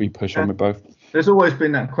 Yeah. We push on with both. There's always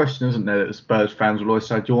been that question, isn't there, that Spurs fans will always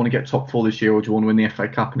say, do you want to get top 4 this year or do you want to win the FA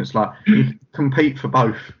Cup? And it's like, you compete for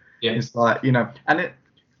both. Yeah. It's like, you know, and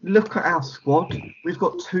look at our squad. We've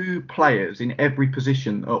got 2 players in every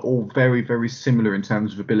position are all very, very similar in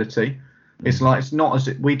terms of ability. It's like, it's not as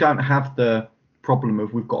if we don't have the problem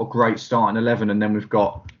of we've got a great starting 11 and then we've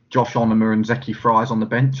got Josh Onoma and Zeki Fries on the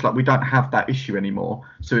bench. Like, we don't have that issue anymore.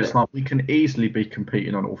 So it's like we can easily be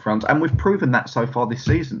competing on all fronts. And we've proven that so far this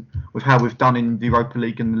season with how we've done in the Europa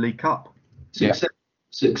League and the League Cup.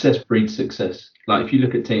 Success breeds success. Like, if you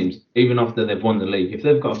look at teams, even after they've won the league, if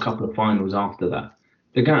they've got a couple of finals after that,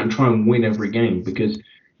 They go out and try and win every game because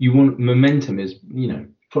you want momentum. Is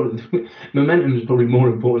momentum is probably more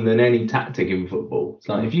important than any tactic in football. It's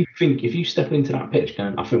like if you step into that pitch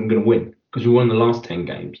going, I think I'm going to win because we won the last 10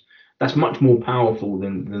 games. That's much more powerful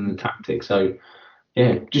than the tactic. So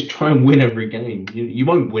yeah, just try and win every game. You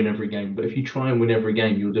won't win every game, but if you try and win every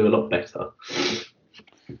game, you'll do a lot better.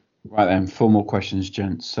 Right then, 4 more questions,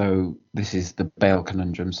 gents. So this is the Bale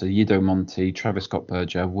conundrum. So Yido Monti, Travis Scott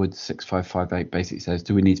Berger, Wood 6558 basically says,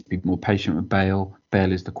 do we need to be more patient with Bale?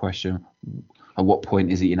 Bale is the question. At what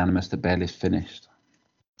point is it unanimous that Bale is finished?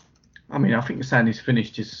 I mean, I think saying he's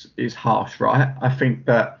finished is harsh, right? I think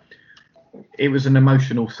that it was an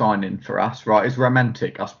emotional signing for us, right? It's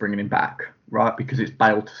romantic, us bringing him back, right? Because it's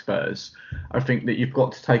Bale to Spurs. I think that you've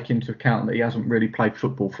got to take into account that he hasn't really played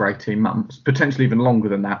football for 18 months, potentially even longer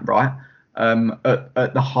than that, right?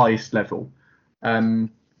 At the highest level.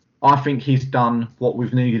 I think he's done what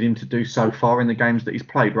we've needed him to do so far in the games that he's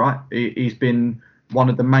played, right? He's been one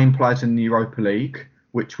of the main players in the Europa League,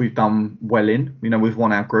 which we've done well in. We've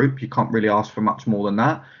won our group. You can't really ask for much more than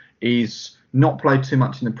that. He's not played too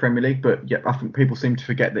much in the Premier League, but yeah, I think people seem to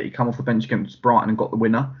forget that he come off the bench against Brighton and got the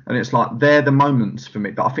winner. And it's like, they're the moments for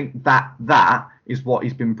me. But I think that is what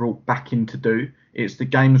he's been brought back in to do. It's the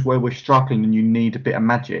games where we're struggling and you need a bit of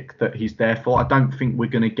magic that he's there for. I don't think we're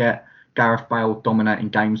going to get Gareth Bale dominating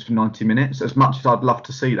games for 90 minutes, as much as I'd love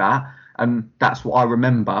to see that. And that's what I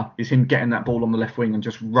remember, is him getting that ball on the left wing and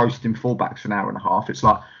just roasting fullbacks for an hour and a half. It's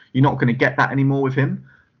like, you're not going to get that anymore with him.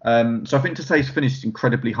 So I think to say he's finished is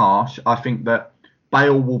incredibly harsh. I think that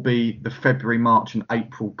Bale will be the February, March and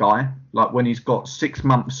April guy. Like when he's got 6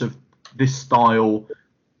 months of this style,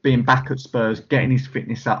 being back at Spurs, getting his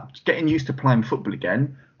fitness up, getting used to playing football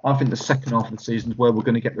again. I think the second half of the season is where we're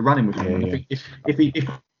going to get the running with him. I think if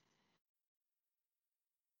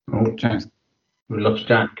Jack. We lost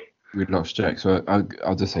Jack. We'd lost Jack. So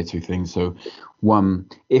I'll just say 2 things. So one,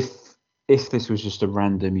 if this was just a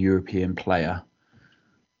random European player,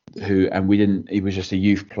 he was just a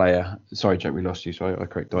youth player. Sorry, Jack, we lost you. So I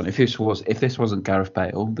correct on. If this wasn't Gareth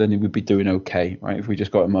Bale, then he would be doing okay, right? If we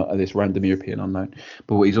just got him this random European unknown.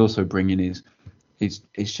 But what he's also bringing is it's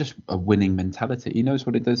just a winning mentality. He knows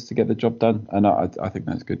what it does to get the job done, and I think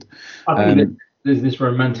that's good. I think there's this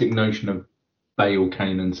romantic notion of Bale,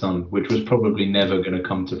 Kane, and Son, which was probably never going to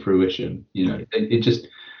come to fruition.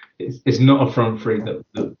 It's not a front three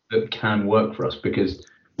that can work for us, because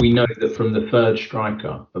we know that from the third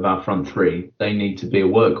striker of our front three, they need to be a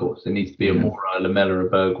workhorse. They need to be a Moura, a Lamela, a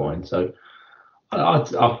Bergwijn. So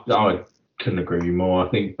I couldn't agree with you more. I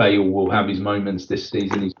think Bale will have his moments this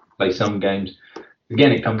season. He's play some games.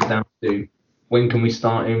 Again, it comes down to when can we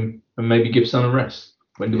start him and maybe give Son a rest?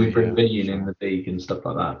 When do we bring Vinny in the league and stuff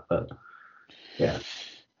like that? But yeah.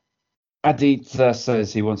 Adit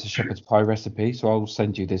says he wants a shepherd's pie recipe, so I'll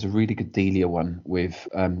send you. There's a really good Delia one with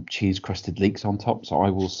cheese crusted leeks on top, so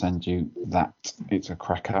I will send you that. It's a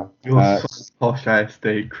cracker. You're so posh,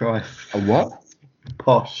 ASD, Christ. A what?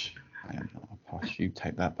 Posh. I am not a posh. You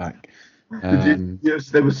take that back. Yes,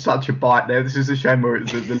 there was such a bite there. This is a shame where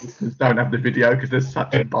the listeners don't have the video because there's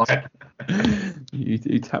such a bite.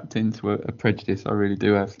 You tapped into a prejudice. I really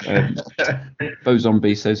do have. Bo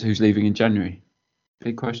Zombie says, who's leaving in January?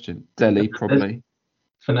 Big question. Delhi, probably.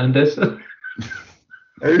 Fernandez.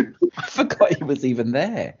 Who? I forgot he was even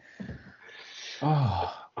there.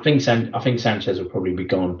 Oh, I think Sanchez will probably be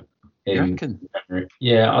gone in January.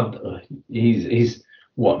 Yeah, he's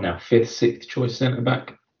what now? 5th, 6th choice centre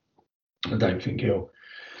back. I don't think he'll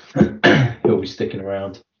be sticking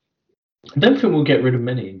around. I don't think we'll get rid of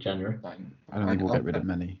many in January. I don't think we'll get rid of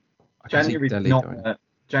many.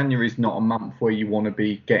 January's not a month where you want to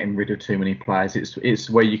be getting rid of too many players. It's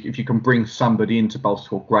where if you can bring somebody into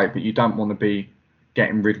Baltimore, great, but you don't want to be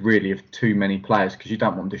getting rid really of too many players because you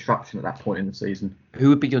don't want disruption at that point in the season. Who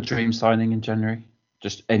would be your dream signing in January?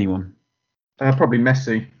 Just anyone? Probably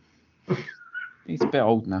Messi. He's a bit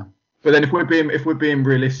old now. But then if we're being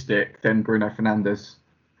realistic, then Bruno Fernandes.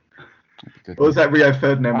 Good. What was that Rio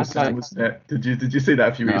Ferdinand was saying, wasn't it? Did you see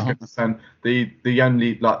that a few weeks ago? Saying the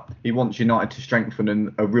only he wants United to strengthen,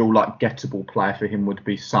 and a real gettable player for him would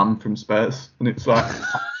be Son from Spurs, and it's like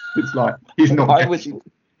he's not. He's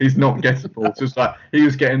not gettable. It's just he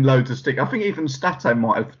was getting loads of stick. I think even Stato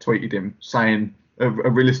might have tweeted him saying a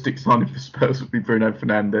realistic signing for Spurs would be Bruno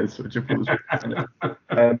Fernandes, which I thought was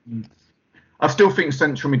funny. I still think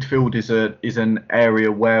central midfield is an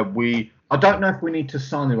area where I don't know if we need to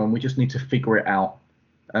sign anyone. We just need to figure it out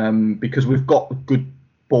because we've got good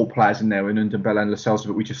ball players in there in Ndombele and Lo Celso,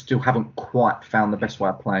 but we just still haven't quite found the best way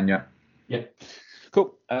of playing yet. Yeah.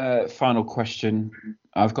 Cool. Final question.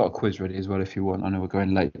 I've got a quiz ready as well if you want. I know we're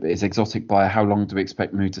going late, but it's exotic buyer. How long do we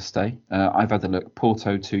expect Mu to stay? I've had a look.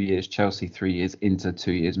 Porto 2 years, Chelsea 3 years, Inter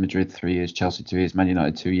 2 years, Madrid 3 years, Chelsea 2 years, Man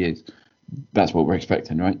United 2 years. That's what we're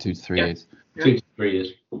expecting, right? 2 to 3 years. 2 to 3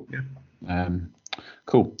 years. Yeah.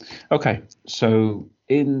 Cool. Okay, so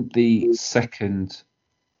in the second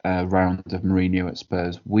round of Mourinho at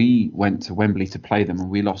Spurs, we went to Wembley to play them and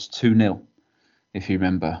we lost 2-0, if you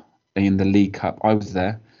remember, in the League Cup. I was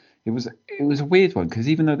there. It was a weird one because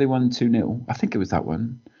even though they won 2-0, I think it was that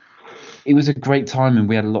one, it was a great time and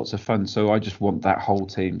we had lots of fun. So I just want that whole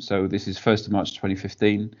team. So this is 1st of March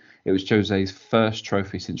 2015. It was Jose's first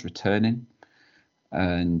trophy since returning.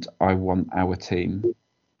 And I want our team.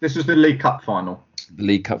 This was the League Cup final. The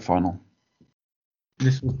League Cup final.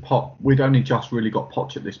 This was Poch. We'd only just really got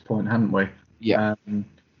Poch at this point, hadn't we? Yeah.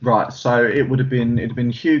 Right. So it'd have been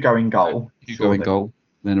Hugo in goal. Hugo in goal.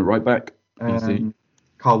 Then a right back.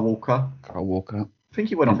 Carl Walker. I think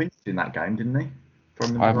he went off injured in that game, didn't he?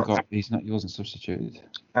 I haven't got. He wasn't substituted.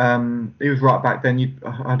 He was right back then.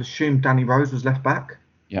 I'd assume Danny Rose was left back.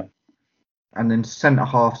 Yeah. And then centre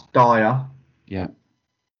halves Dyer. Yeah.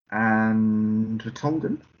 And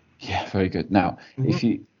Vertonghen. Yeah, very good. Now,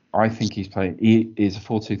 I think he's playing. He is a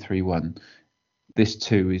 4-2-3-1. This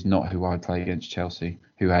 2 is not who I play against Chelsea,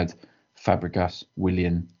 who had Fabregas,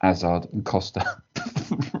 Willian, Hazard, and Costa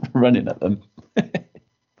running at them.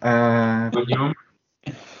 Wanyama?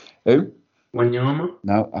 Who? Wanyama?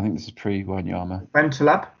 No, I think this is pre-Wanyama.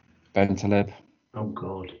 Bentaleb. Oh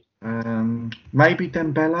God. Maybe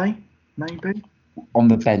Dembele. Maybe on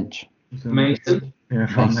the bench. Mason. Yeah,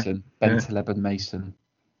 Mason. Bentaleb and Mason.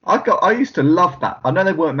 I used to love that. I know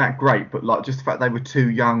they weren't that great, but like just the fact they were 2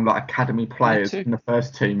 young, like academy players in the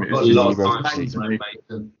first team. It was just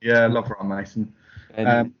amazing. Yeah, I love Ryan Mason.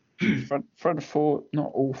 Front four, not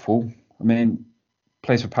awful. I mean,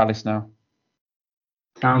 plays for Palace now.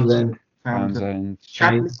 Townsend.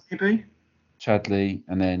 Chadley,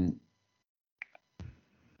 and then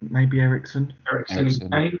maybe Ericsson.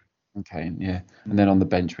 Okay, yeah. And then on the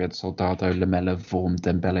bench we had Soldado, Lamella, Vorm,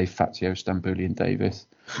 Dembele, Fazio, Stambouli and Davis.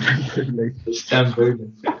 Stambouli.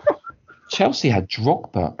 Chelsea had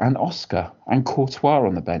Drogba and Oscar and Courtois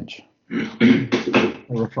on the bench.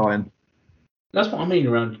 Horrifying. That's what I mean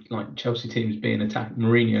around like Chelsea teams being attacked,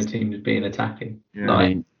 Mourinho teams being attacking. Yeah. I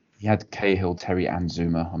mean, he had Cahill, Terry and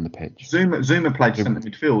Zuma on the pitch. Zuma played centre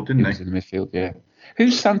midfield, didn't he? He was in the midfield, yeah.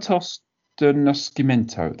 Who's Santos de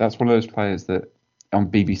Nascimento? That's one of those players that on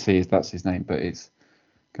BBC that's his name, but it's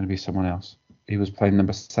going to be someone else. He was playing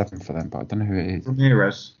number 7 for them, but I don't know who it is.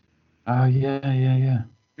 Ramirez. Oh, yeah.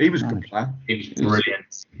 He was a good player. He was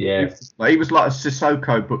brilliant. Yeah. He was like a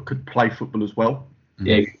Sissoko, but could play football as well.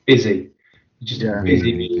 Yeah, busy. Just a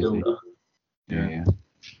busy midfielder. Yeah.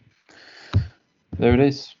 There it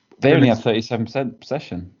is. They only had 37%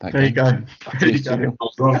 possession. There you go. I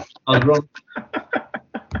was wrong.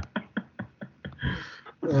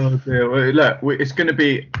 Oh dear. Well, look,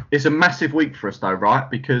 it's a massive week for us though, right?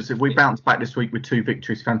 Because if we bounce back this week with 2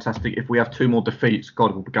 victories, fantastic. If we have 2 more defeats,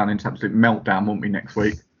 God, we'll be going into absolute meltdown, won't we, next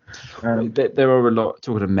week? There are a lot,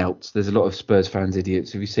 talking of melts, there's a lot of Spurs fans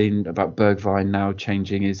idiots. Have you seen about Bergwijn now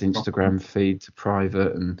changing his Instagram feed to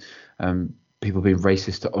private and people being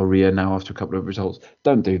racist to Aurier now after a couple of results?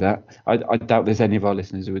 Don't do that. I doubt there's any of our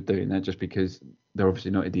listeners who are doing that just because they're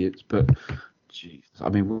obviously not idiots. But jeez, I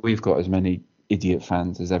mean, we've got as many idiot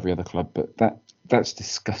fans as every other club, but that's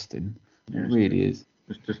disgusting. Yeah, it really is.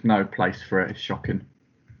 There's just no place for it. It's shocking.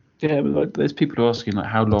 Yeah, but like, there's people who are asking like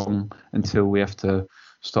how long until we have to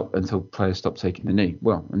stop, until players stop taking the knee.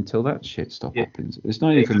 Well, until that shit happens. It's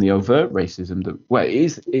not even the overt racism that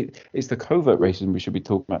it's the covert racism we should be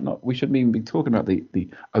talking about. We shouldn't even be talking about the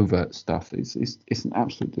overt stuff. It's an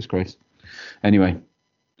absolute disgrace. Anyway,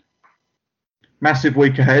 massive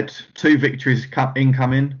week ahead. 2 victories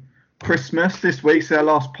incoming. Christmas this week's our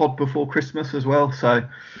last pod before Christmas as well. So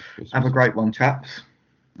have a great one, chaps.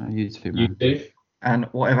 You too, man. You too. And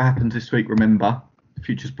whatever happens this week, remember, the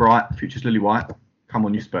future's bright, the future's lily white. Come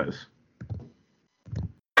on, you Spurs.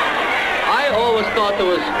 I always thought there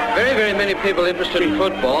was very, very many people interested in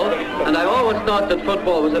football, and I always thought that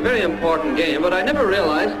football was a very important game, but I never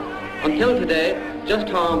realized until today just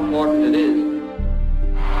how important it is.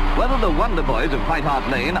 Whether the Wonder Boys of White Hart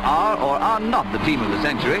Lane are or are not the team of the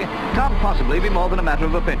century can't possibly be more than a matter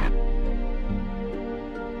of opinion.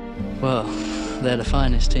 Well, they're the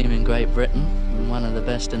finest team in Great Britain and one of the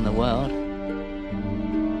best in the world.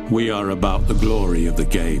 We are about the glory of the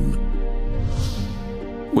game.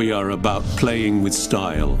 We are about playing with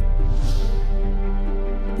style.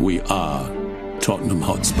 We are Tottenham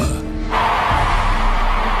Hotspur.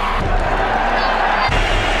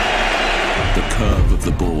 The curve of of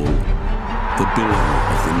the ball, the billow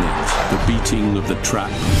of the net, the beating of the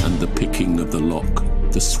trap and the picking of the lock,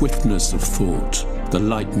 the swiftness of thought, the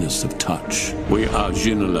lightness of touch. We are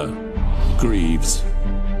Ginola, Greaves,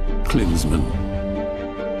 Klinsmann.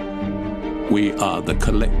 We are the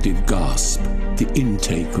collective gasp, the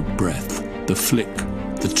intake of breath, the flick,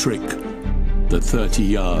 the trick, the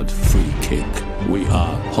 30-yard free kick. We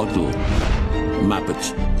are Hoddle,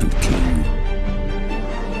 Mabbott and King.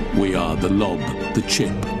 We are the lob, the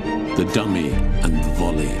chip, the dummy and the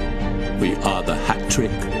volley. We are the hat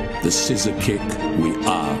trick, the scissor kick. We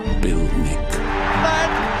are Bill Nick.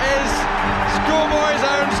 That is schoolboy's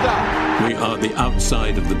own stuff. We are the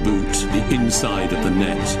outside of the boot, the inside of the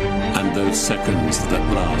net, and those seconds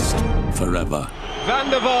that last forever.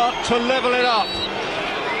 Van der Vaart to level it up.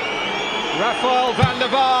 Rafael van der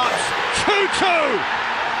Vaart, 2-2.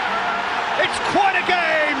 It's quite a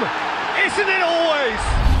game, isn't it always?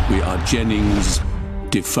 We are Jennings,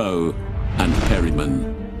 Defoe and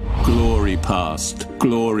Perryman. Glory past,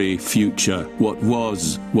 glory future, what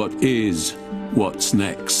was, what is, what's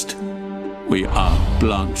next. We are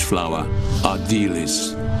Blanchflower,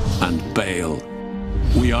 Ardiles and Bale.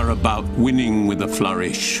 We are about winning with a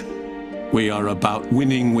flourish. We are about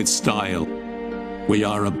winning with style. We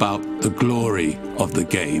are about the glory of the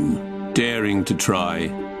game. Daring to try,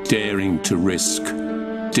 daring to risk,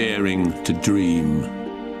 daring to dream.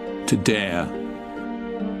 To dare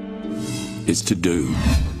is to do.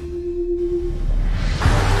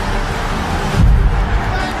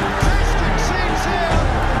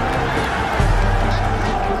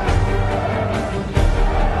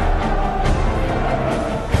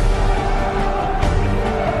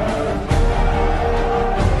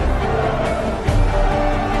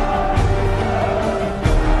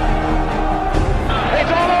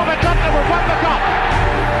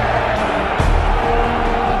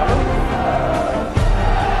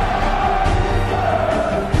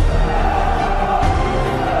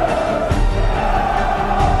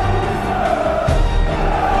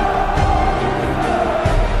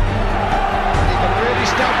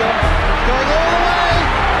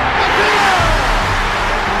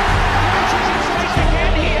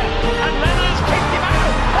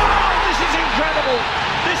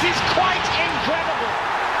 This is